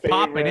my keeps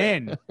popping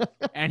favorite.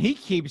 in, and he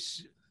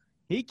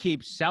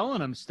keeps selling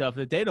them stuff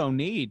that they don't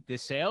need. The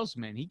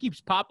salesman, he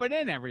keeps popping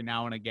in every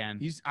now and again.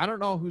 I don't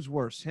know who's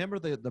worse, him or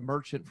the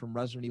merchant from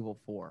Resident Evil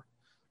 4.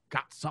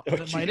 Got something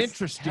that might jeez.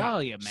 interest you,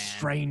 Tell you, man.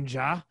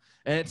 stranger.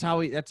 And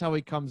that's how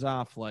he comes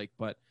off like.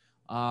 But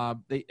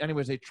they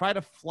try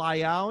to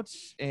fly out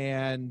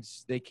and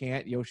they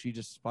can't. Yoshi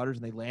just sputters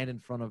and they land in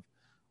front of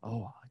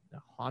the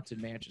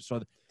haunted mansion.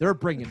 So they're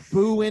bringing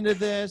Boo into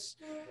this,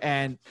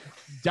 and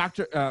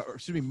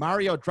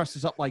Mario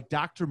dresses up like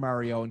Dr.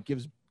 Mario and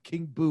gives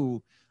King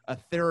Boo a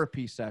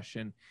therapy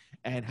session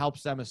and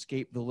helps them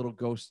escape the little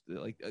ghost.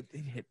 Like they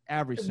hit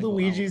every single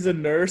Luigi's a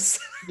nurse.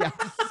 yeah.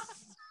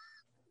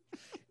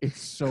 It's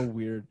so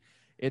weird.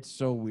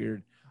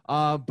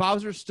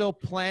 Bowser's still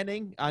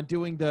planning on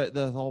doing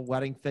the whole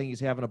wedding thing. He's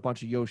having a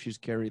bunch of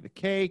Yoshis carry the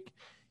cake.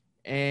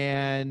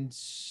 And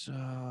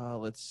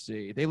let's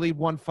see. They lead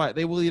one fight.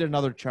 They will lead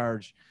another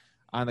charge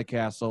on the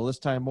castle. This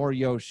time more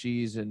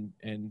Yoshis,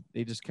 and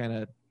they just kind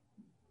of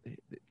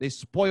they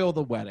spoil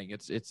the wedding.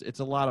 It's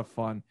a lot of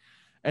fun.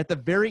 At the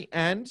very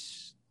end,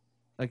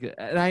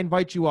 and I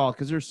invite you all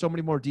because there's so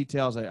many more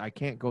details. I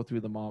can't go through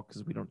them all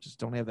because we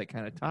don't have that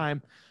kind of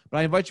time. But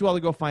I invite you all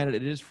to go find it.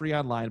 It is free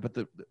online. But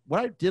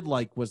what I did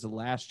like was the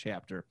last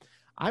chapter.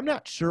 I'm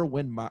not sure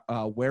when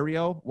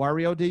Wario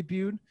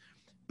debuted,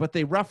 but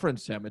they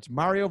reference him. It's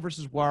Mario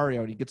versus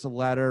Wario, and he gets a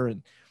letter,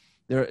 and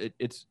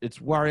it's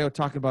Wario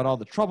talking about all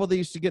the trouble they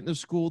used to get in the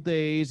school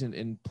days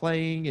and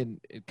playing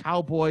and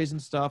cowboys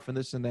and stuff and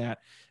this and that.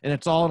 And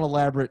it's all an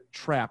elaborate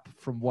trap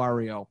from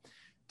Wario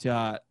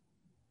to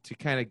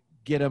kind of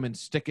get him and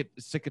stick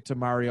it to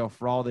Mario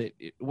for all that.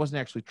 It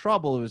wasn't actually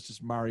trouble. It was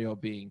just Mario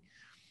being,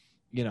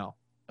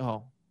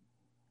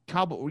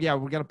 cowboy. Yeah,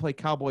 we're going to play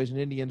cowboys and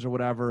Indians or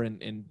whatever.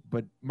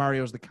 But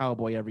Mario's the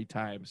cowboy every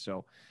time.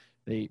 So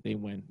they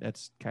win.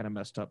 That's kind of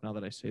messed up now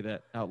that I say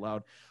that out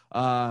loud.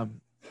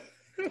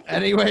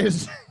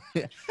 Anyways,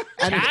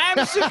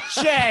 Times have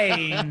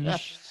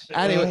changed.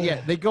 Anyway,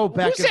 yeah, they go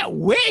back. Who's that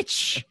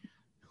witch?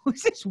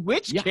 Who's this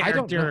witch character? I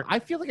don't know. I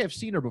feel like I've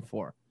seen her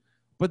before.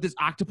 But this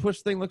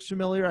octopus thing looks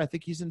familiar. I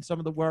think he's in some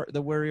of the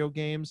Wario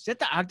games. Is that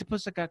the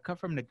octopus that got cut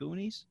from the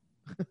Goonies?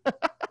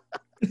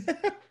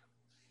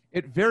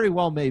 It very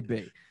well may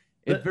be.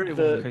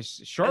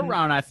 Because Short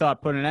Round, I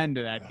thought, put an end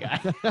to that guy.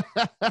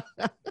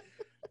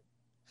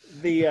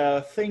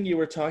 The thing you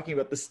were talking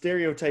about, the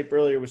stereotype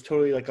earlier was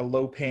totally like a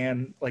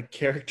Lopan like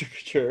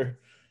caricature.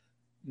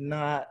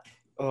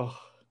 Oh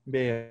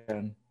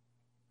man,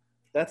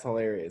 that's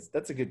hilarious.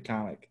 That's a good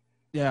comic.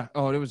 Yeah.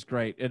 Oh, it was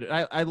great.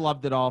 I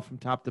loved it all from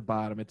top to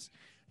bottom. It's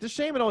a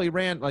shame it only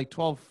ran like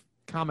 12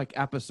 comic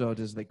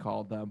episodes, as they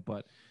called them.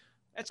 But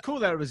That's cool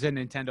that it was in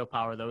Nintendo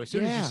Power, though. As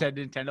soon as you said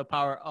Nintendo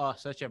Power,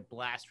 such a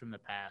blast from the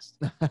past.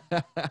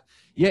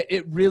 Yeah,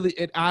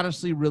 it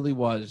honestly really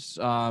was.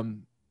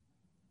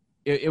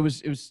 It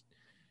was.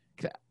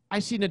 I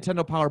see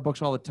Nintendo Power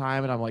books all the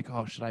time, and I'm like,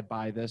 oh, should I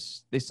buy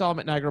this? They sell them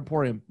at Niagara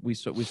Emporium. We've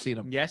seen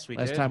them. Yes, we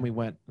last did. time we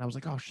went, and I was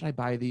like, oh, should I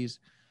buy these?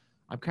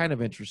 I'm kind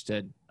of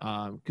interested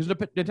because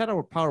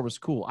Nintendo Power was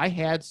cool. I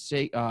had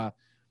the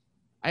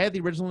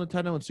original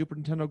Nintendo and Super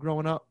Nintendo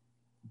growing up,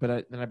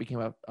 but then I became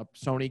a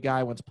Sony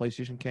guy once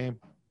PlayStation came.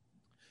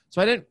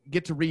 So I didn't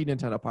get to read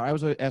Nintendo Power. I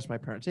was asked my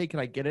parents, hey, can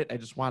I get it? I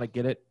just want to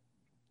get it.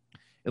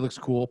 It looks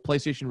cool.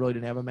 PlayStation really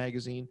didn't have a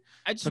magazine.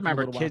 I just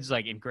remember kids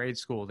like in grade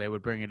school, they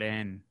would bring it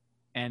in.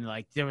 And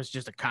like there was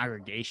just a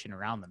congregation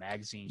around the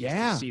magazine. Just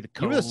to see the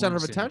codes. You were the center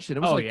of attention. It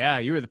was yeah,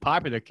 you were the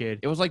popular kid.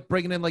 It was like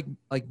bringing in like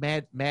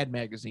Mad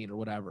Magazine or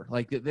whatever.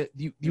 Like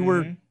you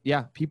were,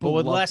 people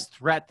with less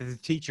threat that the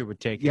teacher would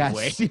take it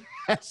away.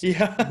 Yes,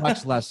 yeah,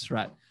 much less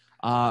threat.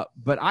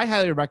 But I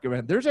highly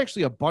recommend. There's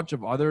actually a bunch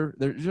of other.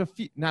 There's a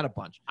few, not a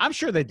bunch. I'm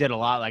sure they did a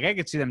lot. Like I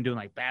could see them doing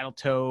like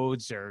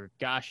Battletoads or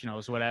gosh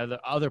knows what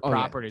other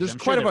properties. Yeah.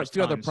 There's quite a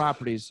few other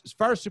properties. As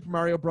far as Super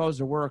Mario Bros,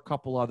 there were a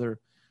couple other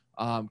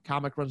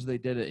comic runs they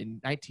did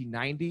in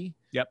 1990.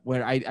 Yep.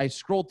 Where I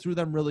scrolled through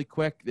them really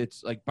quick.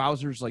 It's like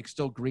Bowser's like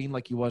still green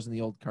like he was in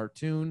the old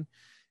cartoon,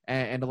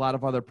 and a lot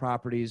of other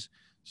properties.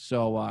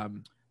 So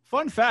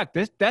fun fact: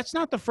 that's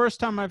not the first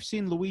time I've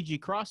seen Luigi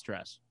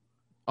cross-dress.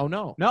 Oh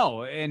no!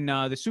 No, in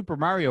the Super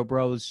Mario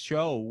Bros.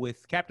 Show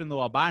with Captain Lou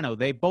Albano,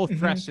 they both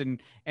dress in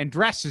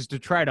dresses to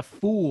try to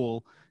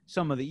fool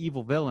some of the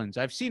evil villains.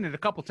 I've seen it a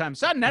couple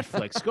times. It's on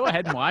Netflix. Go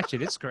ahead and watch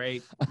it. It's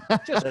great.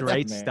 Just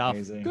great stuff.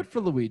 Good for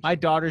Luigi. My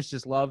daughters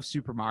just love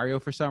Super Mario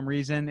for some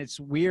reason.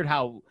 It's weird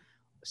how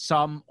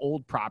some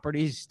old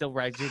properties still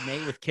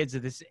resonate with kids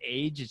of this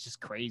age. It's just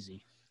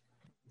crazy.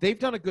 They've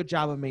done a good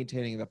job of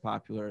maintaining the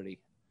popularity.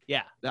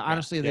 Yeah.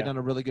 Honestly, they've done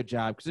a really good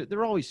job because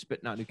they're always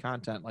spitting out new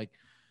content. Like,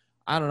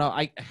 I don't know.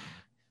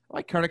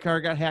 My credit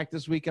card got hacked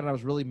this weekend. I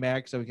was really mad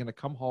because I was going to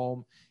come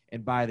home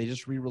and buy. They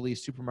just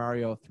re-released Super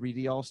Mario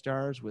 3D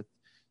All-Stars with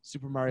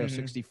Super Mario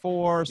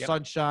 64,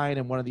 Sunshine,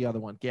 and one of the other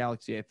one,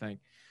 Galaxy, I think.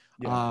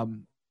 Yeah.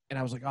 And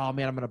I was like, oh,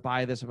 man, I'm going to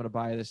buy this.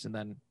 And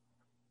then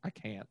I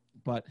can't.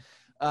 But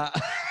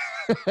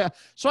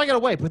so I got to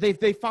wait. But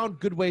they found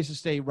good ways to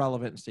stay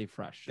relevant and stay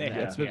fresh.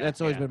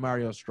 That's always been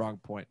Mario's strong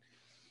point.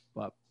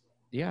 But,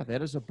 yeah,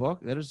 that is a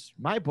book. That is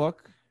my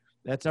book.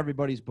 That's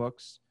everybody's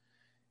books.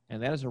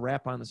 And that is a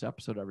wrap on this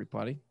episode,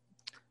 everybody.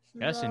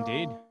 Yes,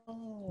 indeed.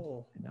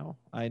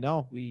 I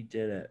know. We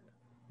did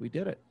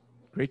it.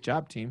 Great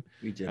job, team.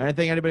 We did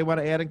Anything anybody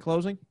want to add in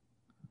closing?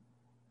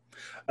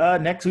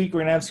 Next week, we're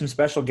going to have some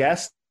special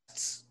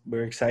guests.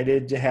 We're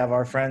excited to have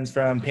our friends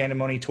from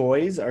Pandemony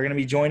Toys are going to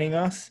be joining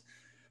us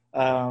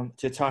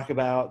to talk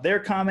about their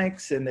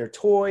comics and their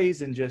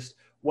toys and just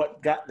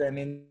what got them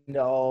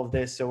into all of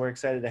this. So we're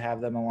excited to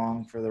have them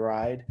along for the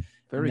ride.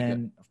 Very good. And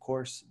then, of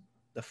course,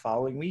 the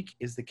following week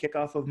is the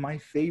kickoff of my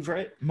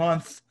favorite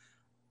month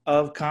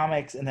of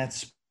comics, and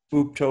that's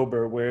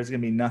Spooktober, where it's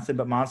going to be nothing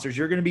but monsters.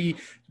 You're going to be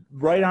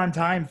right on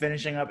time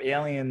finishing up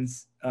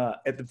Aliens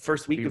at the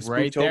first week of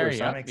right Spooktober, there.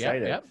 so I'm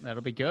excited. Yep,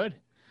 that'll be good.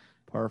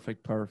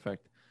 Perfect.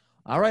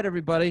 All right,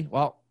 everybody.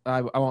 Well,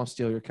 I won't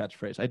steal your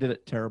catchphrase. I did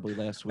it terribly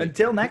last week.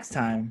 Until next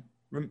time,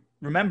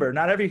 remember,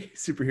 not every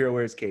superhero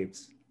wears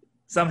capes.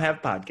 Some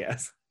have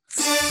podcasts.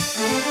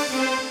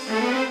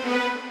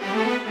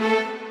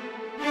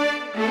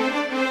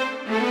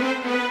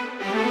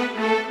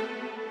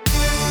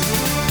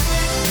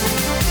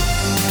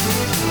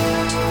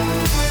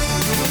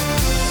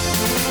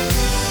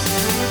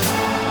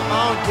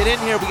 Get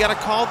in here. We got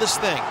to call this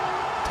thing.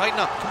 Tighten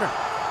up. Come here.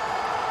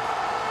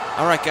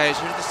 All right, guys.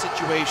 Here's the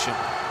situation.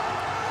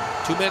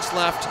 2 minutes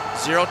left.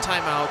 0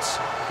 timeouts.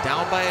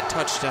 Down by a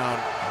touchdown.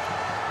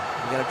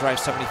 We got to drive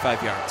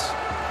 75 yards.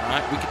 All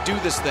right? We can do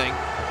this thing.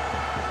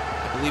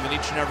 I believe in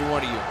each and every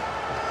one of you.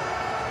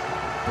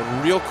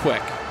 But real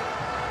quick,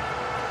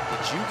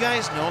 did you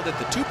guys know that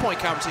the 2 Point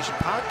Conversation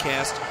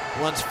podcast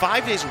runs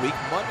 5 days a week,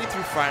 Monday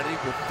through Friday,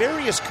 with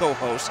various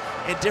co-hosts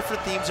and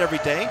different themes every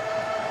day?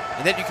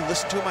 And then you can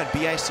listen to them on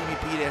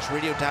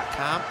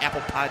bicbp-radio.com,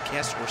 Apple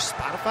Podcasts, or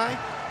Spotify.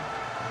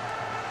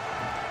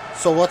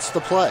 So what's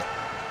the play?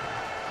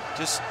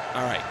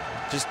 All right.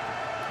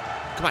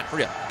 Come on,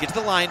 hurry up. Get to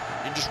the line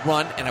and just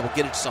run, and I will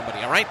get it to somebody,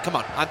 all right? Come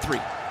on 3.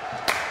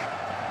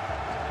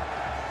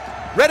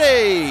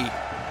 Ready.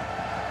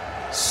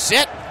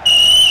 Set.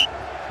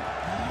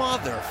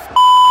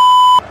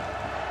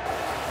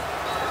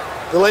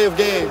 Delay of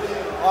game.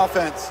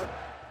 Offense.